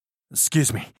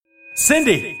Excuse me.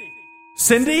 Cindy!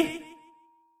 Cindy?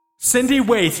 Cindy,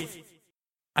 wait.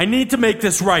 I need to make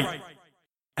this right.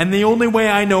 And the only way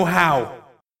I know how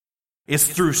is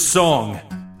through song.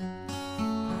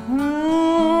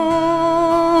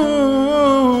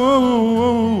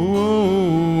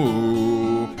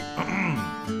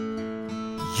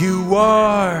 You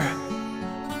are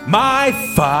my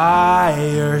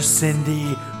fire,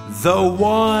 Cindy, the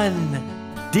one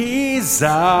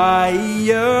desire.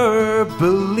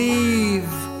 Believe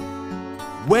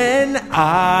when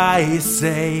I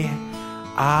say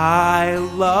I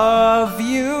love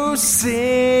you,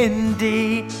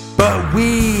 Cindy. But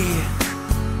we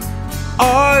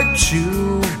are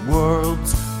two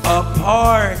worlds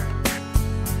apart.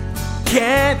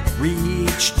 Can't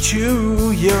reach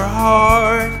to your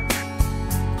heart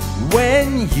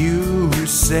when you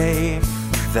say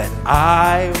that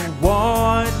I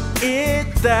want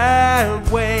it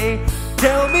that way.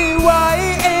 Tell me why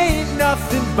it ain't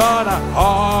nothing but a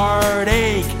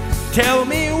heartache. Tell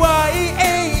me why it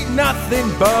ain't nothing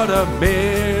but a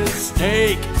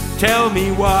mistake. Tell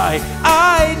me why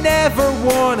I never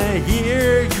wanna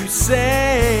hear you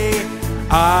say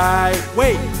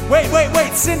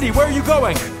Wait, Cindy, where are you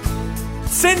going?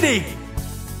 Cindy,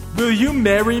 will you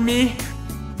marry me?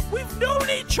 We've known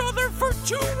each other for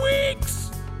 2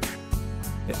 weeks.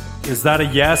 Is that a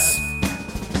yes?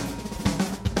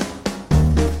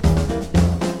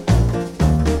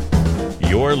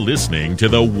 You're listening to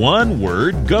the One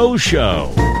Word Go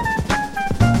Show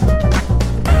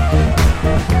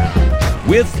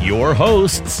with your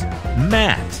hosts,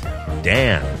 Matt,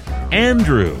 Dan,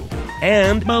 Andrew,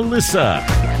 and Melissa.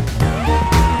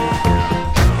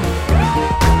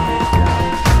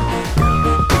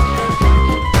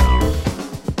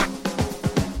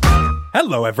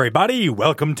 Hello, everybody.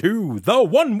 Welcome to the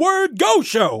One Word Go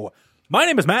Show. My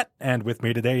name is Matt, and with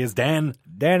me today is Dan.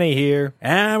 Danny here.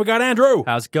 And we got Andrew.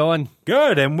 How's it going?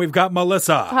 Good. And we've got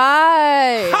Melissa.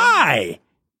 Hi. Hi.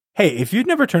 Hey, if you've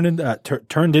never turned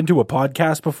into a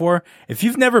podcast before, if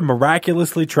you've never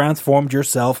miraculously transformed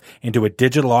yourself into a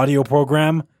digital audio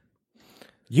program,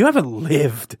 you haven't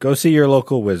lived. Go see your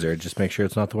local wizard. Just make sure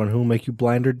it's not the one who will make you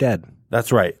blind or dead.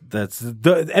 That's right.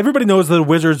 Everybody knows that a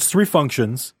wizard's 3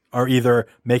 functions are either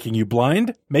making you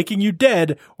blind, making you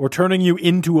dead, or turning you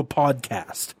into a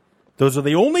podcast. Those are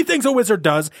the only things a wizard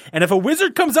does, and if a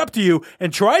wizard comes up to you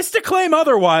and tries to claim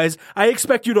otherwise, I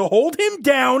expect you to hold him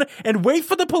down and wait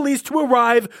for the police to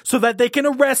arrive so that they can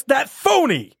arrest that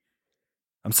phony.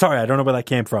 I'm sorry, I don't know where that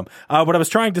came from. What I was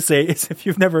trying to say is if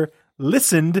you've never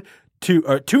listened to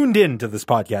or tuned in to this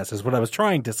podcast is what I was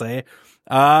trying to say.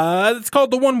 It's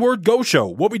called the One Word Go Show.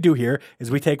 What we do here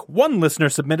is we take one listener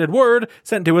submitted word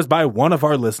sent to us by one of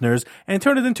our listeners and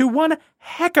turn it into one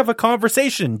heck of a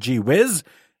conversation, gee whiz.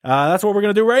 That's what we're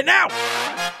going to do right now.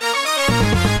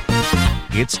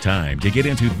 It's time to get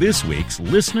into this week's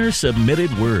listener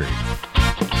submitted word.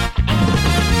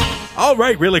 All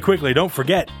right, really quickly, don't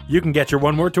forget, you can get your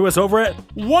one word to us over at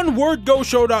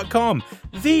onewordgoshow.com,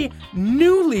 the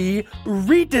newly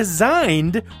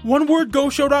redesigned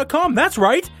onewordgoshow.com. That's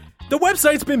right. The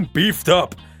website's been beefed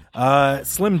up,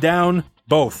 slimmed down,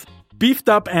 both beefed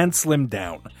up and slimmed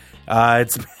down.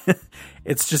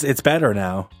 It's better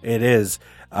now. It is.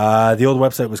 The old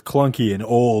website was clunky and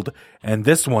old, and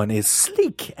this one is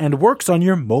sleek and works on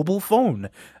your mobile phone.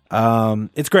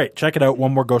 It's great. Check it out,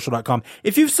 onewordgoshow.com.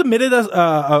 If you've submitted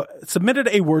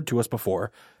a word to us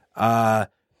before,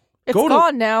 it's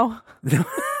gone now.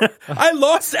 I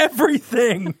lost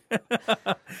everything.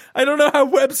 I don't know how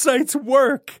websites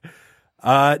work.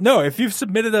 No, if you've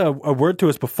submitted a word to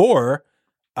us before,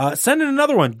 send in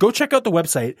another one. Go check out the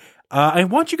website. I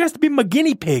want you guys to be my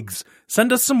guinea pigs.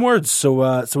 Send us some words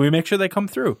so we make sure they come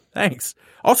through. Thanks.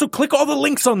 Also, click all the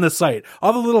links on this site,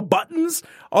 all the little buttons,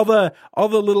 all the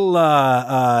little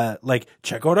like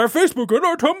check out our Facebook and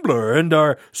our Tumblr and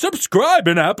our subscribe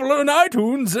in Apple and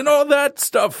iTunes and all that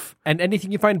stuff. And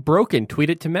anything you find broken, tweet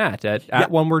it to Matt at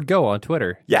OneWordGo on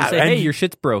Twitter. Yeah, just say, hey, your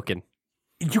shit's broken.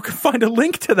 You can find a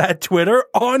link to that Twitter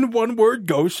on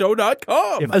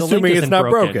onewordgoshow.com. Assuming it's not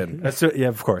broken. Yeah,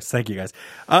 of course. Thank you, guys.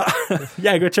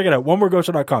 Yeah, go check it out.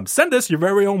 onewordgoshow.com. Send us your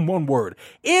very own one word.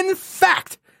 In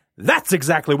fact, that's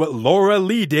exactly what Laura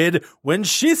Lee did when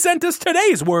she sent us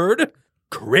today's word,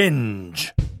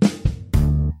 cringe.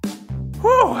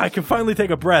 Whew, I can finally take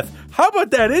a breath. How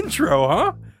about that intro,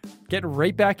 huh? Get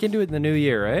right back into it in the new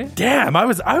year, eh? Damn, I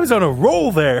was on a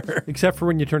roll there. Except for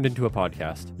when you turned into a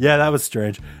podcast. Yeah, that was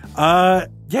strange. Yeah,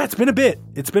 it's been a bit.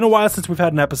 It's been a while since we've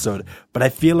had an episode, but I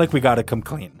feel like we got to come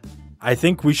clean. I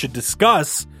think we should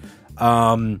discuss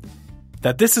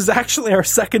that this is actually our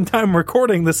second time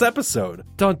recording this episode.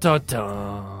 Dun dun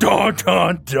dun. Dun,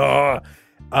 dun,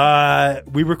 dun.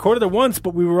 We recorded it once,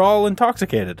 but we were all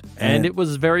intoxicated. And it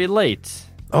was very late.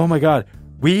 Oh my God.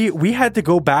 We had to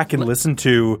go back and listen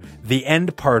to the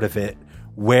end part of it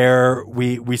where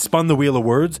we spun the Wheel of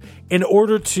Words in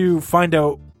order to find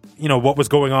out, what was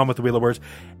going on with the Wheel of Words.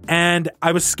 And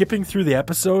I was skipping through the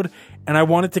episode and I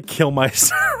wanted to kill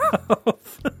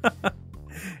myself.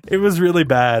 It was really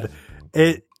bad.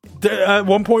 At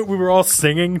one point we were all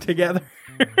singing together.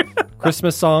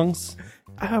 Christmas songs.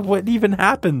 What even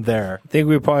happened there? I think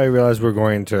we probably realized we're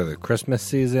going into the Christmas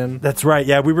season. That's right.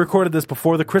 Yeah, we recorded this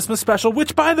before the Christmas special,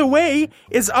 which, by the way,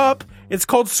 is up. It's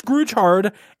called Scrooge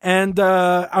Hard, and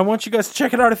I want you guys to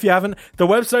check it out if you haven't. The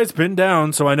website's been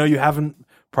down, so I know you haven't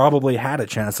probably had a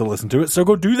chance to listen to it, so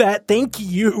go do that. Thank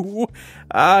you.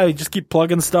 I just keep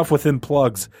plugging stuff within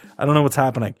plugs. I don't know what's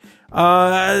happening.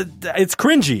 It's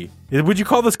cringy. Would you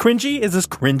call this cringy? Is this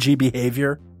cringy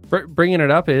behavior? Bringing it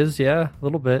up is, yeah, a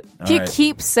little bit. If you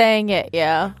keep saying it,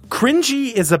 yeah.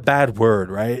 Cringy is a bad word,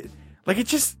 right? Like,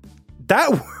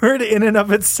 that word in and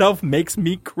of itself makes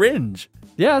me cringe.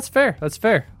 Yeah, that's fair. That's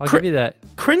fair. I'll give you that.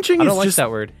 Cringing I don't is like just that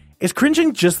word. Is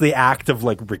cringing just the act of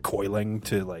like recoiling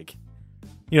to like,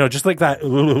 just like that?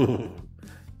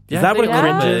 Is that what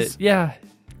cringe is? Yeah.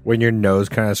 When your nose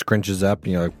kind of scrunches up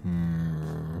and you're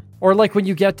like, Or like when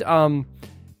you get, when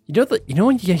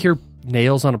you hear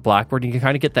nails on a blackboard and you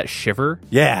kind of get that shiver?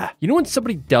 Yeah. When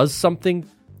somebody does something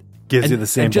gives you the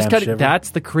same just damn shiver? shiver.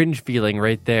 That's the cringe feeling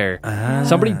right there.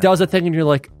 Somebody does a thing and you're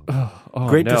like, oh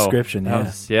Great no. description,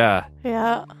 yeah.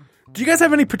 Yeah. Do you guys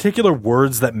have any particular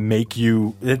words that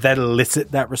that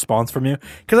elicit that response from you?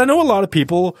 Because I know a lot of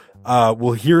people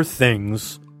will hear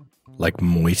things. like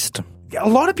moist. A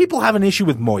lot of people have an issue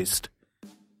with moist.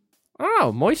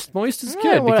 Oh, moist is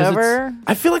good. Because Whatever.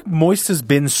 I feel like moist has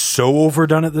been so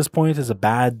overdone at this point as a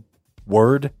bad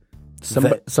word.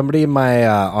 Somebody in my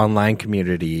online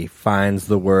community finds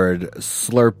the word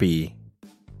Slurpee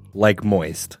like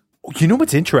moist. You know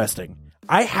what's interesting?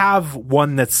 I have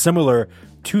one that's similar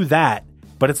to that,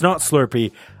 but it's not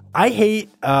Slurpee. I hate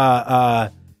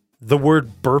the word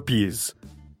burpees.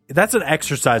 That's an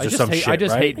exercise or some shit, I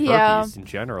just right? hate burpees Yeah. in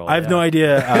general. I have no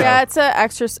idea. Yeah, it's a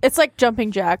extra. It's like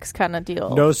jumping jacks kind of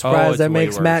deal. No surprise it's that way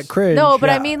makes worse. Matt cringe. No, but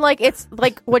I mean, like, it's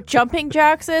like what jumping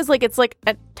jacks is. Like, it's like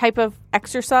a type of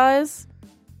exercise,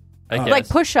 I guess. like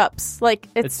push-ups. Like,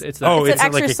 it's it's Oh, an it's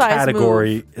like a exercise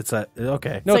category. move. It's a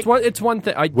okay. No, It's it's one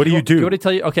thing. What do you do? You want to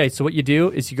tell you? Okay, so what you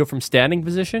do is you go from standing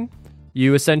position.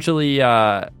 You essentially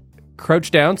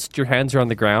crouch down, so your hands are on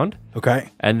the ground, Okay.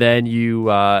 and then you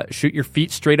shoot your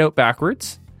feet straight out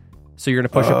backwards. So you're in a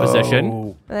push-up position.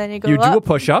 Oh. And then you go You do up. a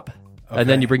push-up, and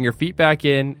then Okay. you bring your feet back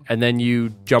in, and then you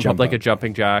jump Jump up like up. a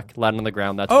jumping jack, land on the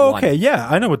ground. That's Oh, one. okay. Yeah,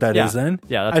 I know what that is. Yeah. Then.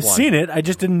 Yeah, that's I've one. seen it. I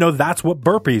just didn't know that's what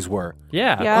burpees were.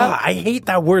 Yeah. Yeah. I hate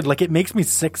that word. Like, it makes me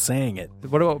sick saying it.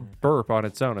 What about burp on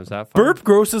its own? Is that fun? Burp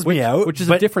grosses me out, Which is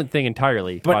but a different thing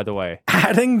entirely, by the way.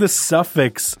 adding the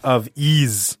suffix of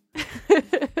ease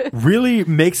really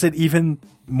makes it even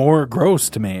more gross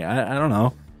to me. I don't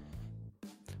know.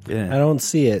 I Yeah. don't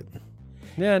see it.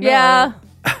 Yeah. No, Yeah.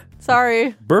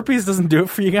 Sorry. Burpees doesn't do it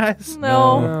for you guys?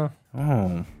 No. No,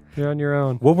 Oh. you're on your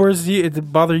own. What words do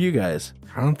it bother you guys?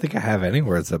 I don't think I have any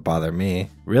words that bother me.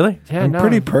 Really? Yeah, I'm no.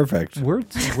 pretty perfect.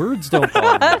 Words don't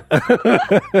bother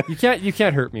me. You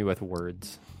can't hurt me with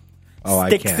words. Oh, I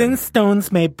Sticks can. and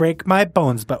stones may break my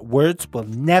bones, but words will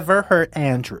never hurt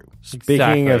Andrew. Speaking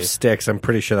Exactly. of sticks, I'm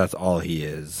pretty sure that's all he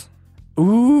is.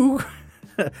 Ooh.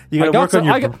 You gotta work on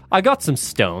your I got some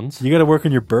stones. you gotta work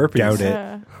on your burpees. Doubt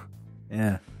it.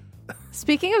 Yeah.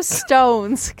 Speaking of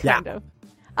stones, kind of.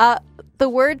 The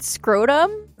word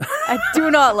scrotum, I do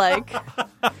not like.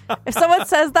 If someone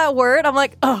says that word, I'm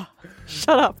like, oh,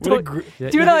 shut up. Do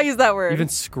not use that word. Even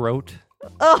scrote.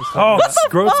 Oh,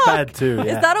 scrote's bad too.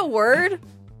 Yeah. Is that a word?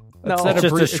 No. That's not It's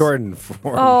just a it's- shortened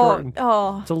form.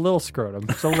 Oh, It's a little scrotum.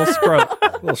 It's a little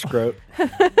scrote. Little scrote.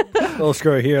 Little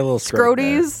scrote here, little scrote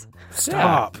there. scroties.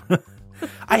 Stop.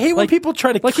 I hate when people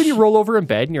try to Like when you roll over in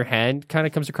bed and your hand kind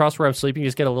of comes across where I'm sleeping, you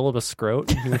just get a little bit of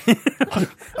scrote.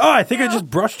 Oh, I think I just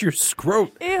brushed your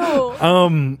scrote.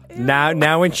 Ew.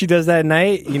 Now when she does that at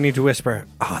night, you need to whisper,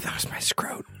 "Oh, that was my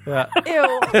scrote."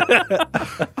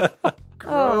 Ew.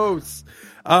 Gross.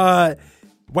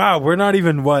 Wow, we're not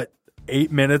even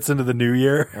 8 minutes into the new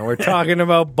year. And we're talking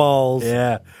about balls.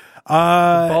 Yeah.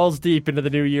 Balls deep into the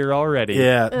new year already.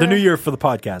 Yeah, the new year for the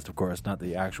podcast, of course, not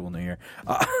the actual new year.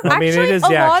 I mean, Actually, it is a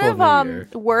the lot actual of New Year.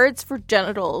 words for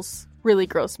genitals. really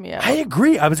gross me out. I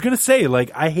agree. I was gonna say,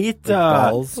 like, I hate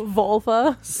Balls.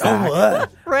 Vulva.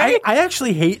 Right? I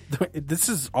actually hate. This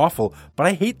is awful, but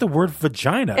I hate the word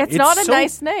vagina. It's not a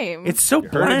nice name. It's so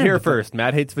Heard bland. it here first.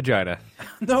 Matt hates vagina.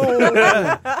 No,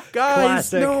 guys,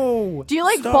 Classic. no. Do you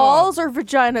like Stop. balls or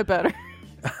vagina better?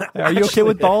 Are you okay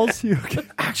with balls? You okay?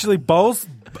 Actually, balls.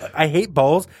 I hate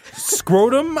balls.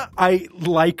 Scrotum, I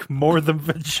like more than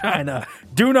vagina.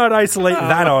 Do not isolate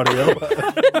that audio.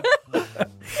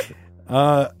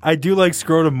 I do like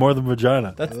scrotum more than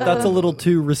vagina. That's a little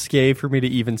too risque for me to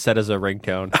even set as a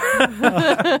ringtone.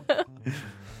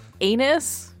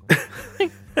 Anus?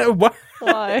 What?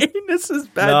 Why? Anus is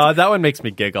bad. No, that one makes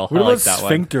me giggle. What I about like that one.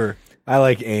 sphincter? I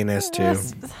like anus too.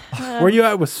 Where you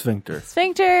at with sphincter?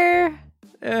 Sphincter?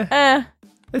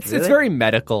 It's very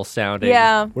medical sounding.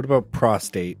 Yeah. What about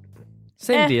prostate?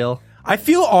 Same deal. I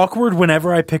feel awkward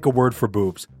whenever I pick a word for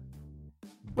boobs.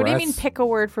 What do you mean Breasts? pick a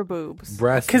word for boobs?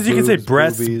 Breasts. Because you can say boobs,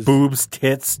 breasts, boobies. boobs,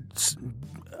 tits,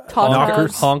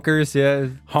 Knockers. Honkers, yeah.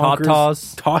 honkers.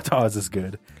 Tatas. Tatas is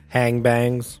good.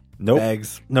 Hangbangs. Nope.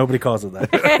 Bags. Nobody calls it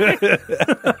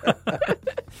that.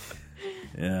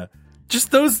 Yeah.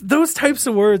 Just those types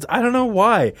of words. I don't know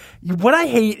why. What I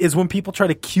hate is when people try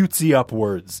to cutesy up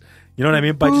words. You know what I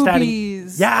mean? By just adding.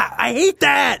 Boobies. Yeah, I hate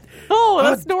that. Oh,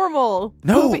 that's normal.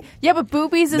 No. Yeah, but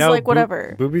boobies is No, like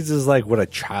whatever. Boobies is like what a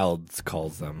child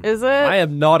calls them. Is it? I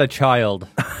am not a child.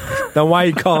 Then why are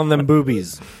you calling them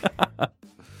boobies?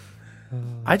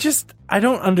 I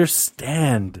don't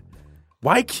understand.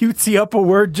 Why cutesy up a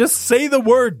word? Just say the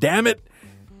word, damn it.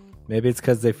 Maybe it's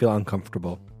because they feel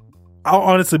uncomfortable.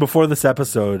 Honestly, before this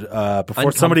episode,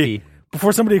 before somebody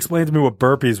explained to me what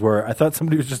burpees were, I thought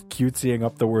somebody was just cutesying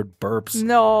up the word burps.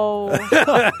 No.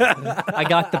 I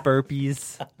got the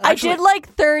burpees. I did like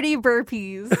 30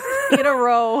 burpees in a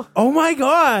row. Oh my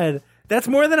god, that's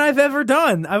more than I've ever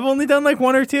done. I've only done like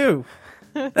one or two.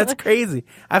 That's crazy.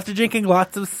 After drinking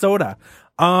lots of soda,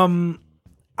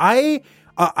 I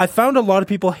found a lot of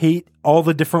people hate all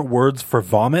the different words for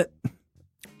vomit.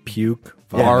 Puke.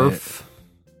 Barf.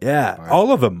 Yeah,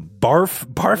 all of them.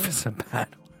 Barf is a bad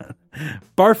one.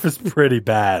 Barf is pretty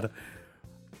bad.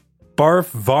 Barf,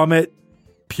 vomit,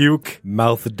 puke,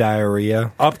 Mouth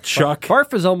diarrhea. upchuck.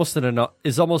 Barf is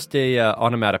almost a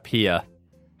onomatopoeia,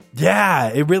 Yeah,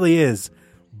 it really is.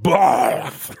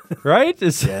 Barf. right?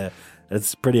 Yeah,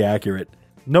 that's pretty accurate.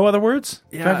 No other words?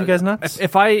 Drive you guys nuts?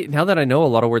 If I now that I know a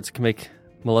lot of words can make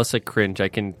Melissa cringe, I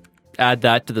can add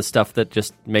that to the stuff that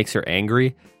just makes her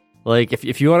angry. Like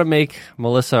if you want to make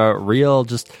Melissa real,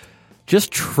 just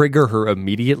trigger her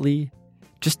immediately.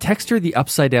 Just text her the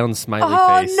upside down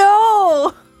smiley face.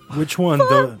 Oh, Which one?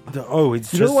 It's You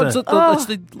just know what's it's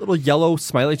the little yellow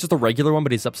smiley? It's just a regular one,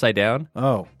 but he's upside down.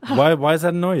 Oh, why does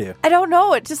that annoy you? no. I don't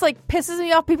know. It just like pisses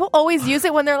me off. People always use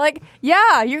it when they're like,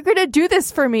 yeah, you're going to do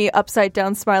this for me, upside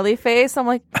down smiley face. I'm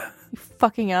like, you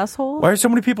fucking asshole. Why are so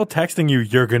many people texting you,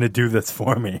 you're going to do this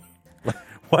for me?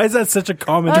 Why is that such a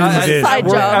common That's thing? a side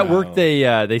job. At work, they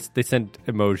send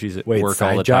emojis at Wait, work all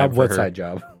side the job? time. What for her. side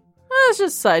job? It's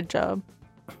just side job.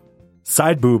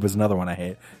 Side boob is another one I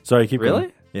hate. Sorry, keep Really?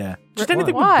 going. Yeah. Just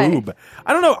anything Why? with boob.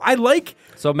 I don't know. I like...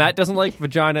 So Matt doesn't like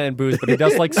vagina and booze, but he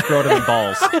does like scrotum and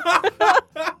balls.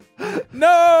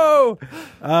 No!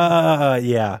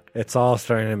 Yeah. It's all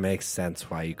starting to make sense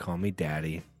why you call me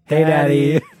daddy. Hey,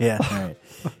 daddy. Yeah,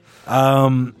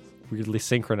 all right. Weirdly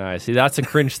synchronized. See, that's a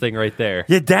cringe thing right there.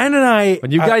 Yeah, Dan and I...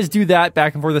 When you guys do that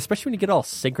back and forth, especially when you get all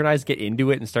synchronized, get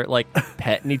into it, and start like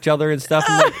petting each other and stuff,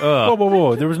 I'm like, Whoa, ugh. whoa,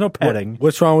 whoa. There was no petting.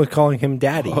 What's wrong with calling him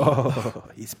daddy? Oh,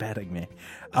 he's petting me.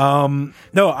 No,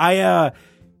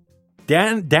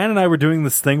 Dan and I were doing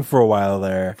this thing for a while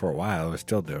there. For a while, we're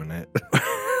still doing it.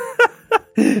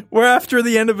 Where after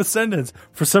the end of a sentence,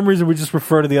 for some reason, we just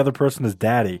refer to the other person as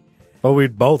daddy. But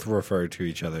we'd both refer to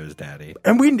each other as daddy.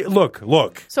 And we...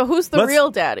 Look. So who's the Let's-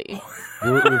 real daddy?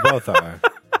 We both are.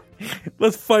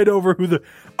 Let's fight over who the...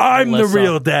 I'm Melissa. the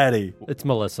real daddy. It's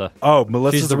Melissa. Oh,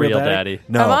 Melissa's She's the real daddy.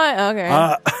 No. Am I?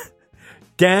 Okay.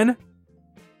 Dan,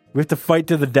 we have to fight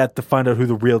to the death to find out who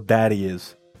the real daddy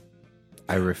is.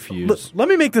 I refuse. Let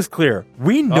me make this clear.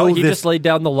 We know He this. just laid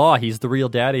down the law. He's the real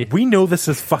daddy. We know this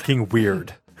is fucking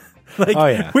weird. Like, Oh,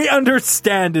 yeah. we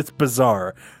understand it's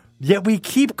bizarre. Yet we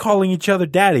keep calling each other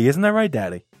daddy. Isn't that right,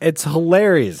 daddy? It's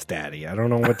hilarious, daddy. I don't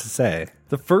know what to say.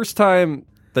 The first time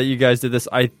that you guys did this,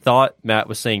 I thought Matt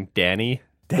was saying Danny.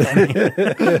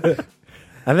 And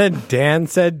then Dan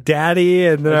said daddy,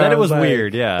 and then, And then I it was like,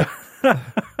 weird, yeah.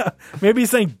 Maybe he's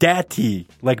saying daddy,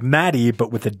 like Maddie,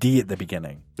 but with a D at the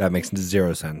beginning. That makes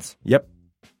zero sense. Yep.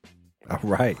 All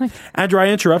right. Andrew, I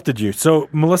interrupted you. So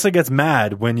Melissa gets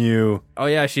mad when you. Oh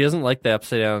yeah, she doesn't like the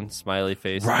upside down smiley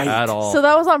face Right. at all. So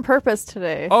that was on purpose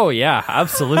today. Oh yeah,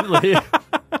 absolutely.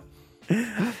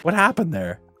 What happened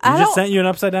there? I You just don't- sent you an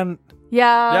upside down.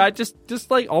 Yeah. Yeah,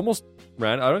 just like almost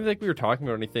ran. I don't think we were talking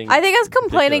about anything. I think I was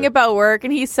complaining particular. about work,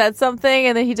 and he said something,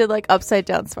 and then he did like upside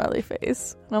down smiley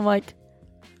face, and I'm like,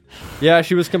 Yeah,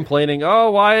 she was complaining.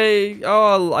 Oh, why?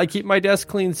 Oh, I keep my desk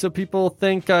clean so people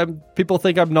think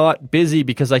I'm not busy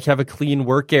because I have a clean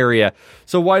work area.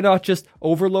 So why not just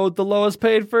overload the lowest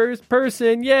paid first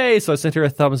person? Yay! So I sent her a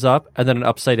thumbs up and then an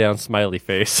upside down smiley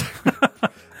face.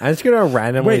 I'm just gonna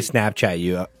randomly Wait. Snapchat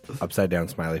you upside down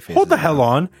smiley face. Hold the hell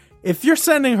on. If you're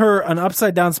sending her an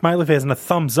upside down smiley face and a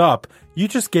thumbs up, you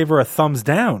just gave her a thumbs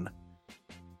down.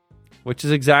 Which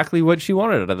is exactly what she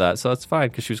wanted out of that. So that's fine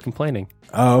because she was complaining.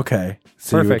 Oh, okay.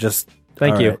 So you were Perfect. just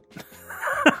Thank all you.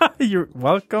 right. You're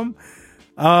welcome.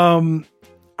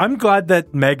 I'm glad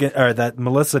that that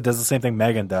Melissa does the same thing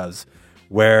Megan does,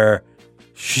 where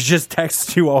she just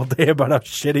texts you all day about how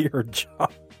shitty her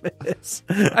job is.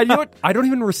 And you know what? I don't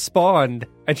even respond,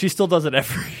 and she still does it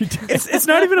every day. It's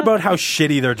not even about how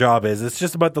shitty their job is. It's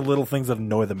just about the little things that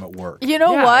annoy them at work. you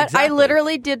know Yeah, what? exactly. I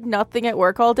literally did nothing at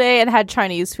work all day and had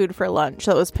Chinese food for lunch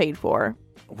that was paid for,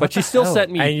 But she still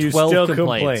sent me And you 12 still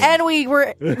complaints. complain. and we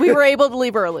were able to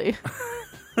leave early.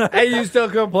 And you still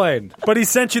complained. But he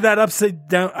sent you that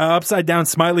upside down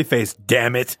smiley face.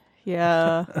 Damn it.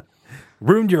 Yeah.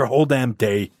 Ruined your whole damn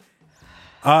day.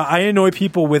 I annoy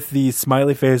people with the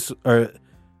smiley face, or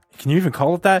can you even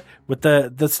call it that? With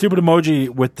the stupid emoji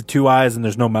with the two eyes and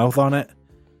there's no mouth on it.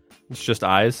 It's just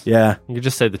eyes. Yeah. You could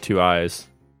just say the two eyes.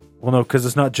 Well, no, because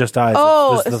it's not just eyes.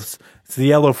 Oh, it's the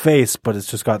yellow face, but it's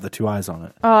just got the two eyes on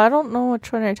it. Oh, I don't know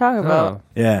which one you're talking about. Oh.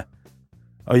 Yeah.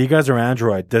 Oh, you guys are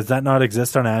Android. Does that not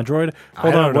exist on Android?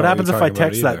 Hold don't on. know What what happens you're if I talking about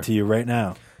text that either. to you right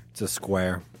now? It's a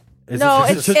square. No,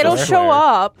 Is it it'll just show square?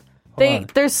 up. on.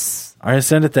 There's All right,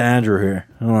 send it to Andrew here.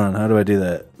 Hold on. How do I do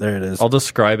that? There it is. I'll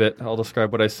describe it. I'll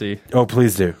describe what I see. Oh,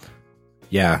 please do.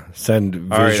 Yeah, send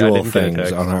All right, I visual didn't get a things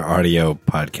text. on our audio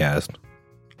podcast.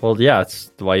 Well, yeah,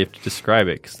 that's why you have to describe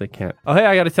it because they can't. Oh, hey,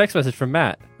 I got a text message from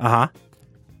Matt. Uh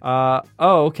huh.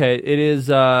 Oh, okay. It is.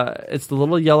 It's the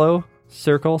little yellow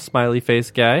circle smiley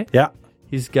face guy. Yeah.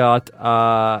 He's got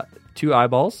 2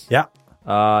 eyeballs. Yeah.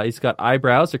 He's got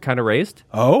eyebrows. They're kind of raised,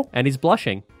 Oh. and he's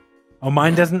blushing. Oh,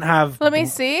 mine doesn't have. let me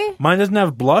see. Mine doesn't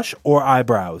have blush or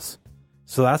eyebrows.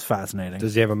 So that's fascinating.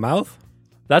 Does he have a mouth?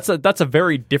 That's a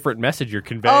very different message you're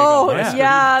conveying. Oh, on my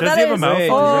yeah, screen. Does that he have a is- mouth on Hey, his-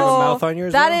 does he have a Oh, mouth on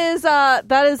yours?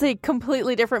 that is a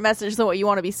completely different message than what you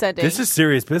want to be sending. This is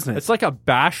serious business. It's like a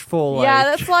bashful. yeah,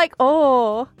 like- that's like,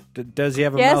 oh, Does he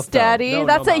have a yes, mouth? though? daddy. No,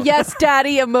 That's no a mouth. yes,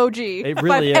 daddy emoji. It if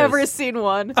really I've is. ever seen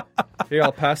one. Here,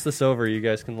 I'll pass this over. You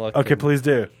guys can look. okay, please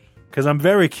do. Because I'm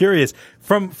very curious.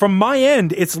 From my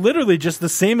end, it's literally just the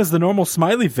same as the normal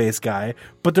smiley face guy,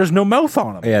 but there's no mouth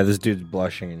on him. Yeah, this dude's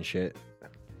blushing and shit.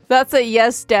 That's a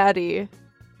yes, daddy.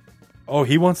 Oh,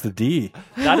 he wants the D.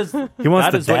 That is. He wants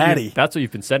that the is what you- daddy. that's what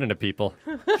you've been sending to people.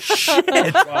 Shit.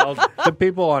 Well, The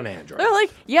people on Android. They're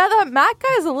like, yeah, that Matt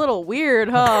guy's a little weird,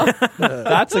 huh?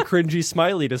 that's a cringy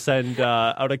smiley to send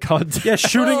out of context. Yeah,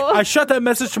 shooting. I shot that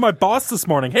message to my boss this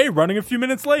morning. Hey, running a few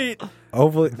minutes late.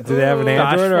 Hopefully, do they have an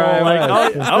Android or Bashful,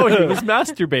 like, iOS? oh, he was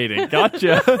masturbating.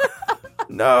 Gotcha.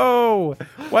 No.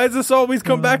 Why does this always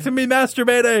come back to me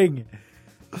masturbating?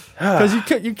 Because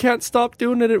you can't stop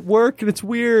doing it at work, and it's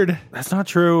weird. That's not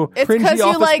true. It's Cringy because you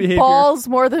office like behavior. balls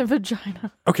more than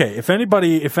vagina. Okay, if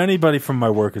anybody from my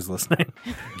work is listening,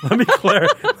 let me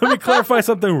clarify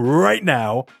something right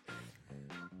now.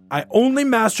 I only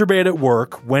masturbate at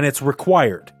work when it's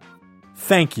required.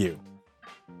 Thank you.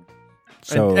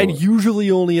 So and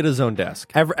usually only at his own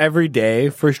desk. every day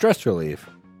for stress relief.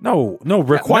 No,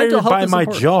 required mental health by is my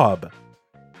important. job.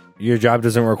 Your job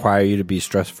doesn't require you to be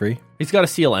stress free. He's got to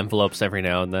seal envelopes every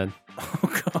now and then.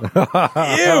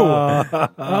 Ew!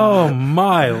 Oh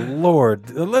my lord!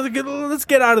 Let's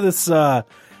get out of this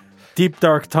deep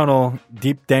dank tunnel.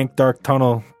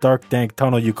 Dark dank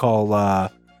tunnel. You call? I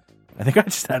think I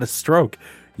just had a stroke.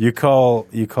 You call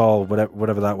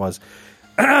whatever that was.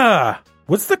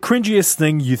 What's the cringiest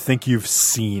thing you think you've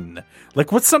seen?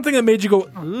 Like, what's something that made you go,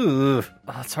 ugh?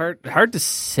 Oh, it's hard to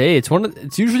say.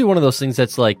 It's usually one of those things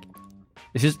that's like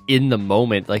it's just in the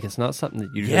moment. Like it's not something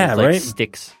that usually Yeah, like right?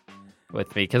 sticks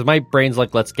with me because my brain's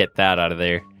like, let's get that out of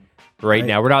there right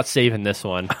now. We're not saving this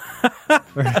one.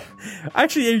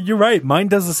 Actually, you're right. Mine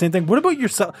does the same thing. What about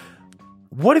yourself?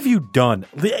 What have you done?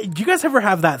 Do you guys ever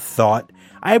have that thought?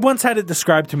 I once had it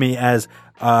described to me as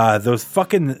those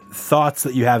fucking thoughts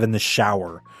that you have in the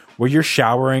shower, where you're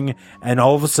showering and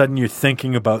all of a sudden you're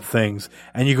thinking about things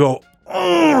and you go,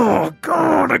 oh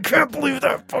God, I can't believe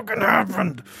that fucking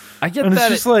happened. I get And that.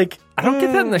 it's just like, I don't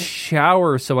get that in the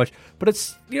shower so much, but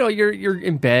it's, you're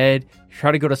in bed, you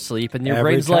try to go to sleep, and your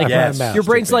Every brain's time like, I your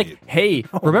brain's like, masturbate. hey,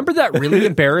 remember that really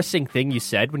embarrassing thing you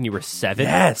said when you were 7?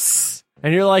 yes.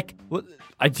 And you're like, well,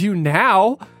 I do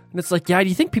now. And it's like, yeah, do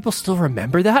you think people still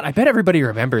remember that? I bet everybody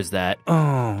remembers that.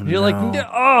 Oh, And you're like,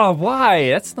 oh, why?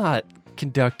 That's not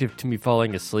conductive to me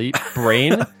falling asleep,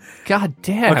 brain. God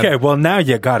damn. Okay, well, now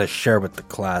you got to share with the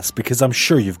class because I'm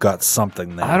sure you've got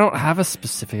something there. I don't have a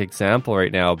specific example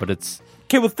right now, but it's...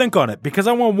 Okay, well, think on it because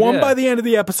I want one Yeah. by the end of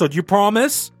the episode. You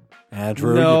promise?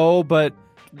 Andrew, No, but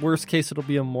worst case, it'll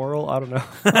be immoral. I don't know.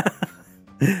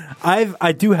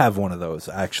 I do have one of those,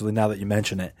 actually, now that you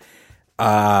mention it.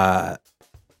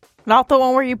 Not the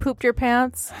one where you pooped your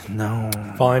pants. No.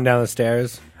 Falling down the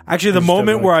stairs. Actually, the Just over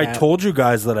moment the where I cat. told you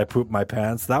guys that I pooped my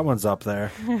pants, that one's up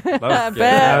there. That was good.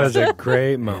 That was a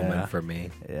great moment for me.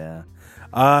 Yeah.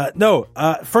 No,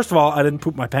 first of all, I didn't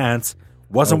poop my pants.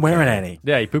 Wasn't wearing any.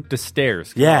 Yeah, he pooped the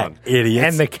stairs. Come Yeah, on. idiots.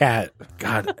 And the cat.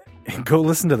 God, go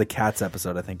listen to the Cats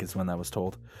episode, I think is when that was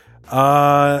told.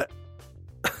 Where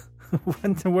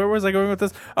was I going with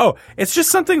this? Oh, it's just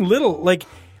something little. Like,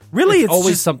 really, it's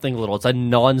always just... something little. It's a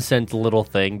nonsense little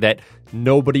thing that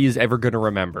nobody is ever going to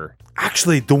remember.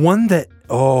 Actually, the one that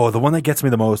gets me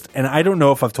the most, and I don't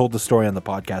know if I've told the story on the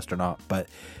podcast or not, but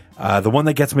the one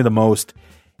that gets me the most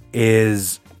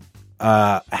is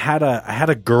I had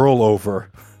a girl over.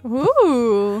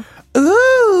 Ooh.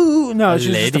 Ooh, no, she's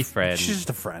lady just friend. She's just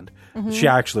a friend. She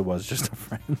actually was just a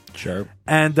friend. Sure.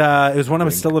 And it was when I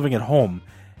was still living at home.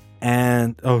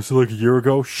 And so like a year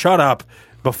ago. Shut up.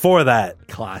 Before that,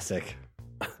 Classic.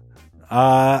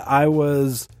 I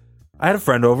had a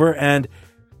friend over, and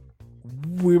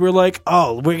we were like,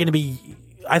 oh, we're gonna be.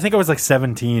 I think I was like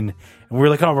 17, and we were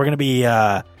like, oh, we're gonna be.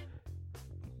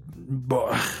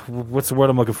 What's the word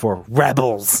I'm looking for?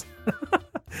 Rebels.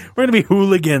 We're gonna be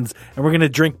hooligans, and we're gonna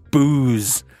drink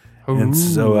booze. And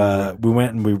so we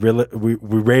went and we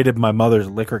raided my mother's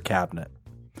liquor cabinet,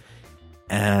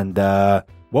 and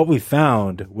what we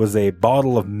found was a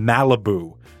bottle of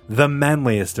Malibu, the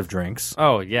manliest of drinks.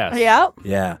 Oh, yes. Yep.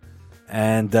 Yeah,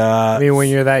 and I mean, when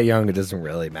you're that young, it doesn't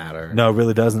really matter. no, it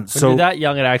really doesn't. When So you're that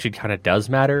young, it actually kind of does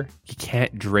matter. You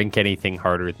can't drink anything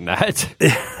harder than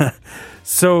that.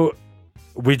 So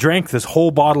we drank this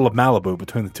whole bottle of Malibu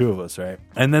between the two of us, right?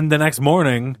 And then the next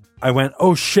morning, I went,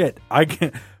 "Oh shit! I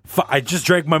just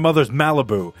drank my mother's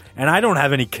Malibu, and I don't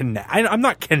have any I'm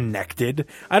not connected.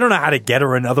 I don't know how to get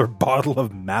her another bottle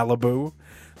of Malibu."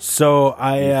 So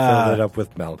I Filled it up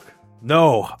with milk.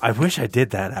 No, I wish I did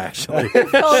that, actually.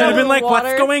 Should have been like, Water.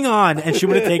 what's going on? And she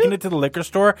would have taken it to the liquor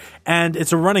store. And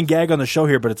it's a running gag on the show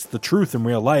here, but it's the truth in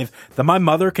real life that my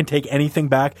mother can take anything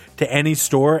back to any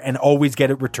store and always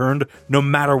get it returned no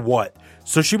matter what.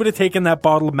 So she would have taken that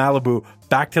bottle of Malibu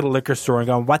back to the liquor store and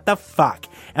gone, what the fuck?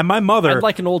 And my mother... I'd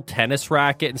like an old tennis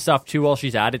racket and stuff, too, while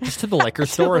she's at it, just to the liquor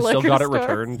store and still liquor got it store.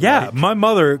 returned. Yeah, Like, my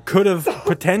mother could have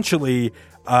potentially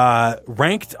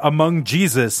ranked among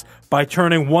Jesus by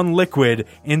turning one liquid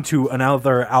into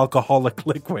another alcoholic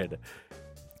liquid.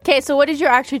 Okay, so what did you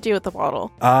actually do with the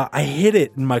bottle? I hid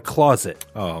it in my closet.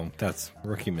 Oh, that's a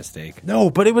rookie mistake. No,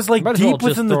 but it was like might as well deep just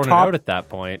within the thrown it top. out at that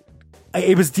point.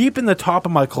 It was deep in the top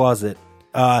of my closet.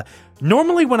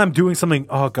 Normally, when I'm doing something,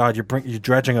 oh god, you're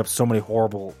dredging up so many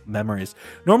horrible memories.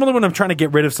 Normally, when I'm trying to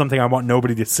get rid of something, I want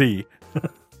nobody to see.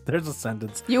 There's a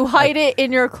sentence. You hide it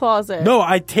in your closet. No,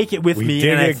 I take it with We me dig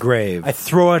and a grave. I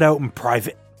throw it out in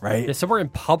private. Right? Yeah, somewhere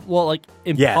in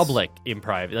Yes. public, in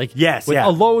private, like Yes, with yeah.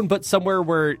 alone, but somewhere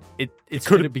where it's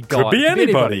going to be gone. Could be Could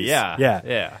anybody's. Yeah,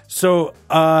 yeah. So,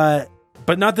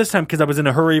 but not this time because I was in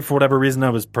a hurry for whatever reason. I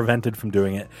was prevented from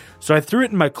doing it. So I threw it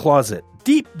in my closet,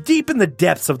 deep in the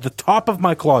depths of the top of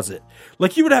my closet.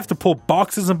 Like you would have to pull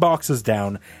boxes and boxes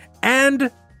down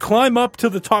and climb up to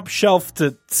the top shelf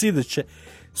to see the shit.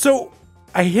 So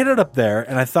I hid it up there,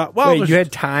 and I thought, well, Wait, you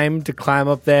had time to climb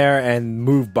up there and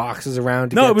move boxes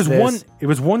around to no, get it was to this? one. It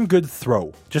was one good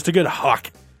throw, just a good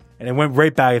huck, and it went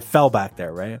right back. It fell back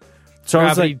there, right? So I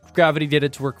was like, Gravity did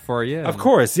its work for you. of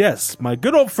course, yes, my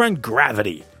good old friend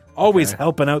Gravity, always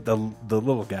helping out the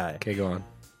little guy. Okay, go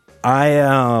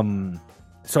on.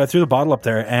 So I threw the bottle up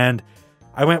there, and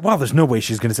I went, wow, there's no way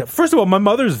she's going to say. First of all, my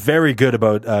mother's very good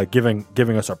about giving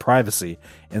us our privacy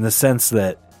in the sense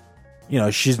that, you know,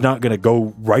 she's not going to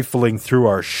go rifling through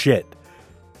our shit.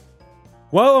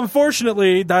 Well,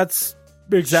 unfortunately, that's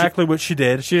exactly what she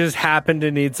did. She just happened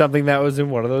to need something that was in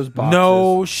one of those boxes.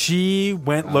 No, she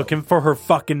went looking for her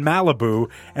fucking Malibu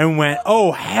and went,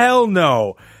 oh, hell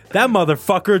no. That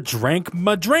motherfucker drank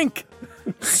my drink.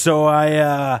 So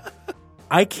I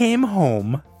came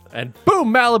home And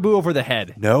boom, Malibu over the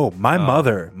head. No, my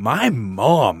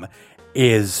mom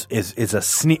is a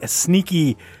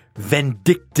sneaky,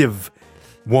 vindictive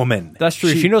woman. That's true.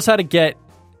 She knows how to get.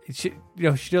 She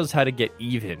knows how to get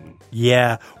even.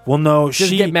 Yeah. Well, no, She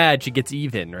doesn't get mad. She gets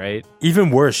even, right?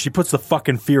 Even worse, she puts the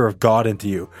fucking fear of God into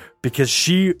you because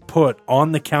she put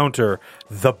on the counter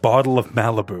the bottle of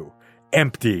Malibu,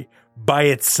 empty, by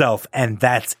itself, and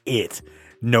that's it.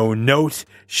 No note.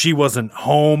 She wasn't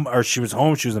home, or she was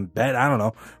home. She was in bed. I don't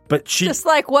know. But she Just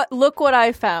like, look what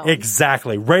I found.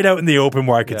 exactly right out in the open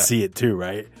where I could see it too.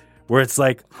 Right where it's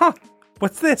like, huh?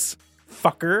 What's this,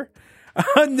 fucker?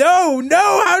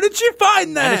 No. How did she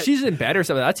find that? And if she's in bed or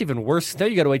something, that's even worse. Now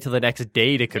you got to wait till the next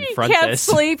day to You confront can't this.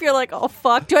 sleep. You're like, oh,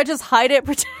 fuck. Do I just hide it?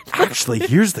 Pretend. Actually,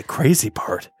 here's the crazy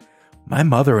part. My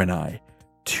mother and I,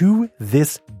 to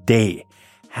this day,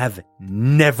 have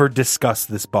never discussed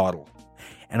this bottle.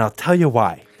 And I'll tell you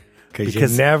why. Because you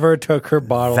never took her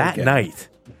bottle that again. night,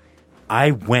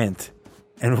 I went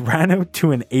and ran out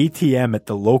to an ATM at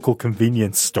the local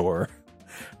convenience store,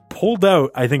 pulled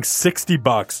out, I think,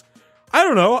 $60. I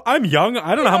don't know. I'm young.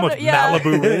 I don't know how much Yeah.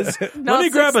 Malibu is. Let Not me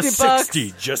grab a 60 bucks.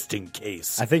 60 just in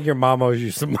case. I think your mom owes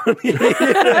you some money.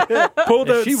 Pulled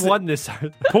out She won this.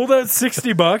 pulled out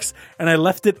 $60 and I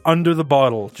left it under the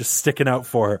bottle, just sticking out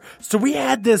for her. So we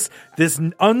had this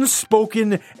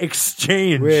unspoken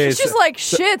exchange. Wait, She's like,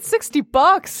 shit,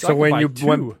 $60. so when buy you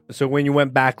two.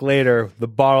 went back later, the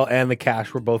bottle and the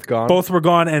cash were both gone. Both were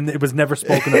gone, and it was never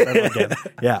spoken of ever again.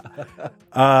 Yeah,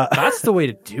 That's the way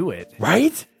to do it.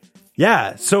 right.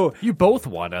 Yeah. So You both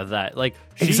won of that. Like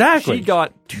Exactly. She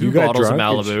got two You got bottles of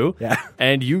drunk and Malibu, Yeah.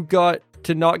 and you got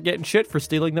to not get in shit for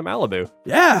stealing the Malibu.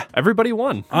 yeah, Everybody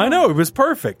won. I know it was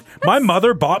perfect. My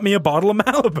mother bought me a bottle of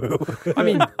Malibu. I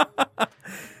mean,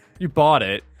 you bought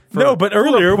it. No, but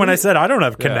earlier when I said I don't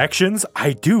have connections,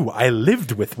 I do. I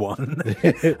lived with one.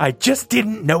 I just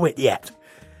didn't know it yet.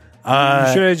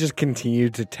 You should have just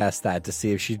continued to test that to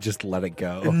see if she just let it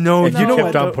go. No, If you know kept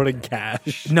what, on though? putting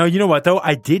cash. No, you know what though?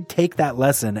 I did take that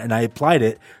lesson and I applied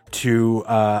it to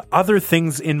other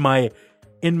things in my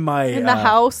In the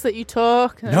house that you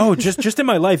took. No, just in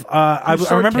my life. I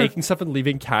Start remember taking stuff and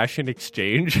leaving cash in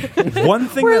exchange. one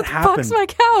thing Where that the happened fuck's my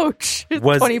couch? It's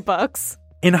was- $20.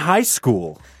 in high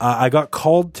school. I got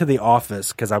called to the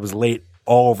office because I was late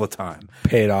all the time,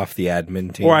 Paid off the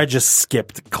admin team. or I just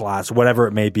skipped class, whatever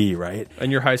it may be. Right?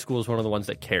 And your high school is one of the ones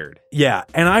that cared. Yeah,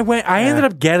 and I ended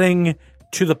up getting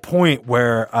to the point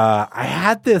where I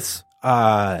had this.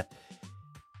 I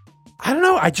don't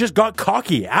know. I just got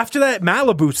cocky after that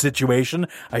Malibu situation.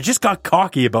 I just got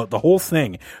cocky about the whole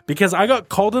thing because I got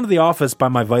called into the office by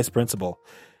my vice principal,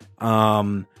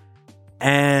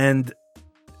 and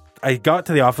I got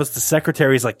to the office. The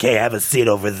secretary's like, "Hey, have a seat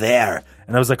over there,"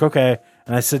 and I was like, "Okay."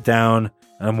 And I sit down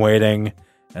and I'm waiting.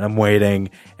 And I'm waiting,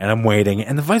 and I'm waiting,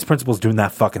 and the vice principal's doing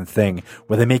that fucking thing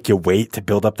where they make you wait to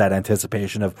build up that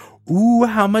anticipation of, ooh,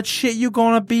 how much shit you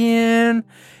gonna be in?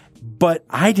 But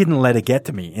I didn't let it get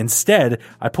to me. Instead,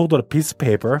 I pulled out a piece of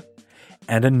paper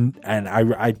and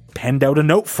I penned out a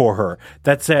note for her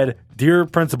that said, "Dear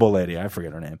principal lady," I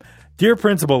forget her name. "Dear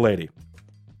principal lady,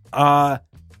 I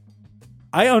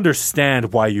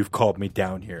understand why you've called me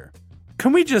down here.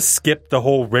 Can we just skip the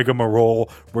whole rigmarole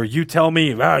where you tell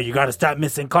me, oh, you got to stop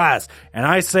missing class? And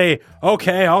I say,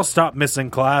 okay, I'll stop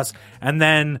missing class. And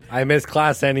then I missed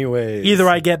class anyways. either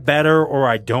I get better or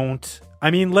I don't. I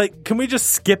mean, like, can we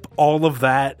just skip all of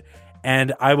that?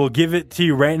 And I will give it to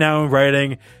you right now in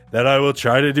writing that I will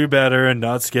try to do better and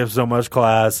not skip so much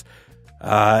class.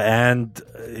 And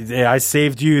I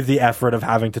saved you the effort of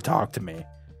having to talk to me.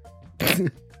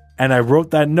 And I wrote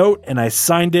that note and I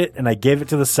signed it and I gave it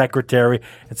to the secretary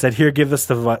and said, here, give this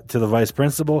to the vice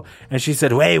principal. And she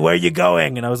said, hey, where are you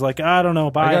going? And I was like, I don't know.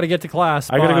 Bye. I got to get to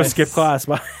class. I got to go Bye. skip class.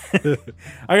 Bye.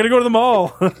 I got to go to the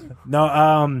mall.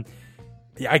 No,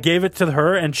 I gave it to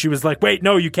her and she was like, wait,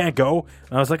 no, you can't go.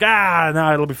 And I was like,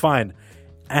 no, it'll be fine.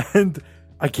 And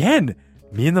again,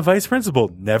 me and the vice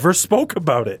principal never spoke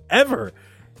about it, ever.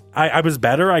 I was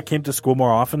better. I came to school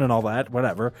more often and all that,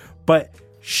 whatever. But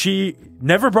she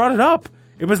never brought it up.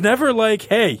 It was never like,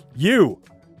 hey, you.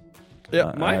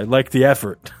 Yeah, I like the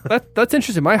effort. that's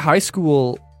interesting. My high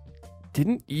school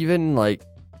didn't even like,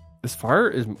 as far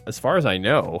as I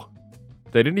know,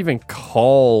 they didn't even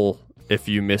call if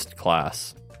you missed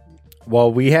class.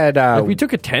 Well, we had Like, we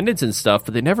took attendance and stuff,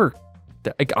 but they never.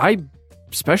 Like,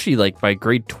 especially like by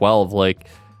grade 12, like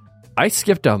I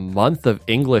skipped a month of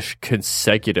English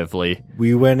consecutively.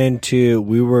 we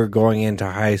were going into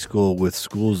high school with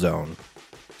School Zone.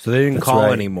 So they didn't That's call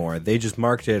right. anymore. They just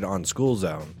marked it on School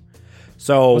Zone.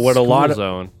 So What's what a school lot of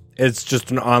zone? It's just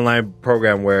an online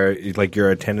program where like your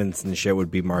attendance and shit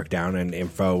would be marked down and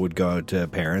info would go out to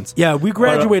parents. Yeah, we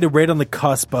graduated right on the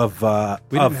cusp of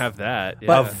We didn't have that.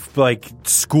 Yeah. of like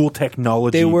school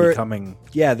technology They were- becoming.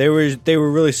 Yeah, they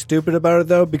were really stupid about it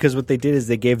though, because what they did is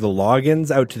they gave the logins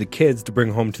out to the kids to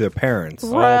bring home to their parents.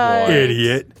 Right.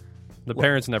 Idiot. The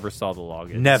parents never saw the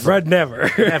login. Never. Fred never.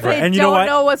 Never. They And you don't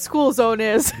know what? school zone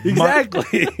is.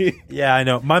 Exactly. Yeah, I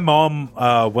know. My mom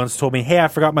once told me, "Hey, I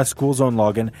forgot my school zone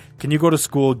login. Can you go to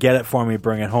school, get it for me,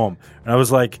 bring it home?" And I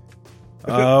was like,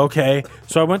 "Okay."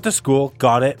 So I went to school,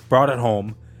 got it, brought it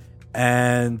home,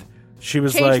 and she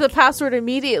was Change like, the password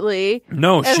immediately.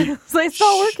 "No, And she it's like, it's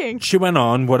not working. She went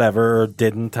on, whatever, or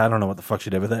didn't. I don't know what the fuck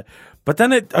she did with it. But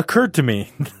then it occurred to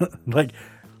me, like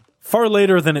far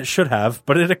later than it should have,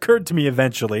 but it occurred to me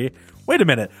eventually. Wait a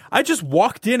minute. I just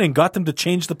walked in and got them to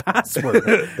change the password.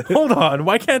 Hold on.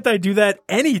 Why can't I do that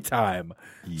anytime?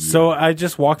 Yeah. So I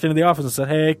just walked into the office and said,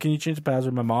 "Hey, can you change the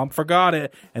password? My mom forgot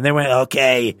it." And they went,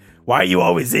 "Okay. Why are you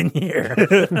always in here?"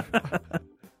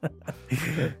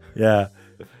 Yeah.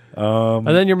 And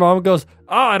then your mom goes,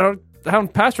 "Oh, I don't have a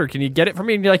password. Can you get it for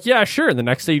me?" And you're like, "Yeah, sure." And the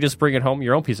next day you just bring it home,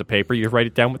 your own piece of paper. You write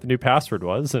it down what the new password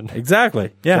was. And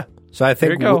Exactly. Yeah. So I There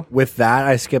think you go. with that,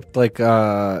 I skipped like it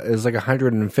was like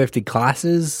 150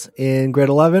 classes in grade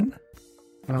 11.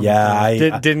 Yeah.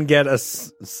 I Didn't get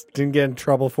in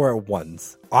trouble for it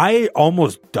once. I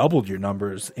almost doubled your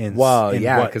numbers in Well, in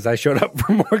yeah, what- because I showed up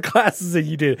for more classes than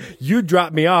you did. You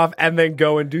dropped me off and then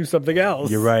go and do something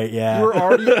else. You're right. Yeah. you were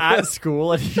already at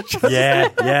school. And you just,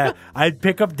 Yeah. I'd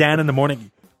pick up Dan in the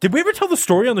morning. Did we ever tell the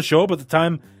story on the show about the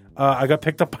time I got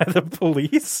picked up by the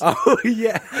police? Oh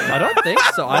yeah. I don't think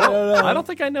so. I don't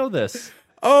think I know this.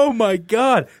 Oh my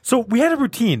God. So we had a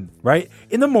routine, right?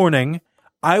 In the morning,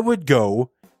 I would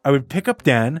pick up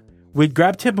Dan, we'd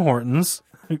grab Tim Hortons,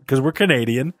 because we're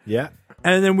Canadian, Yeah.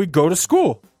 and then we'd go to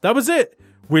school. That was it.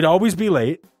 We'd always be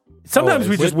late. Sometimes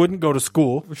we just wouldn't go to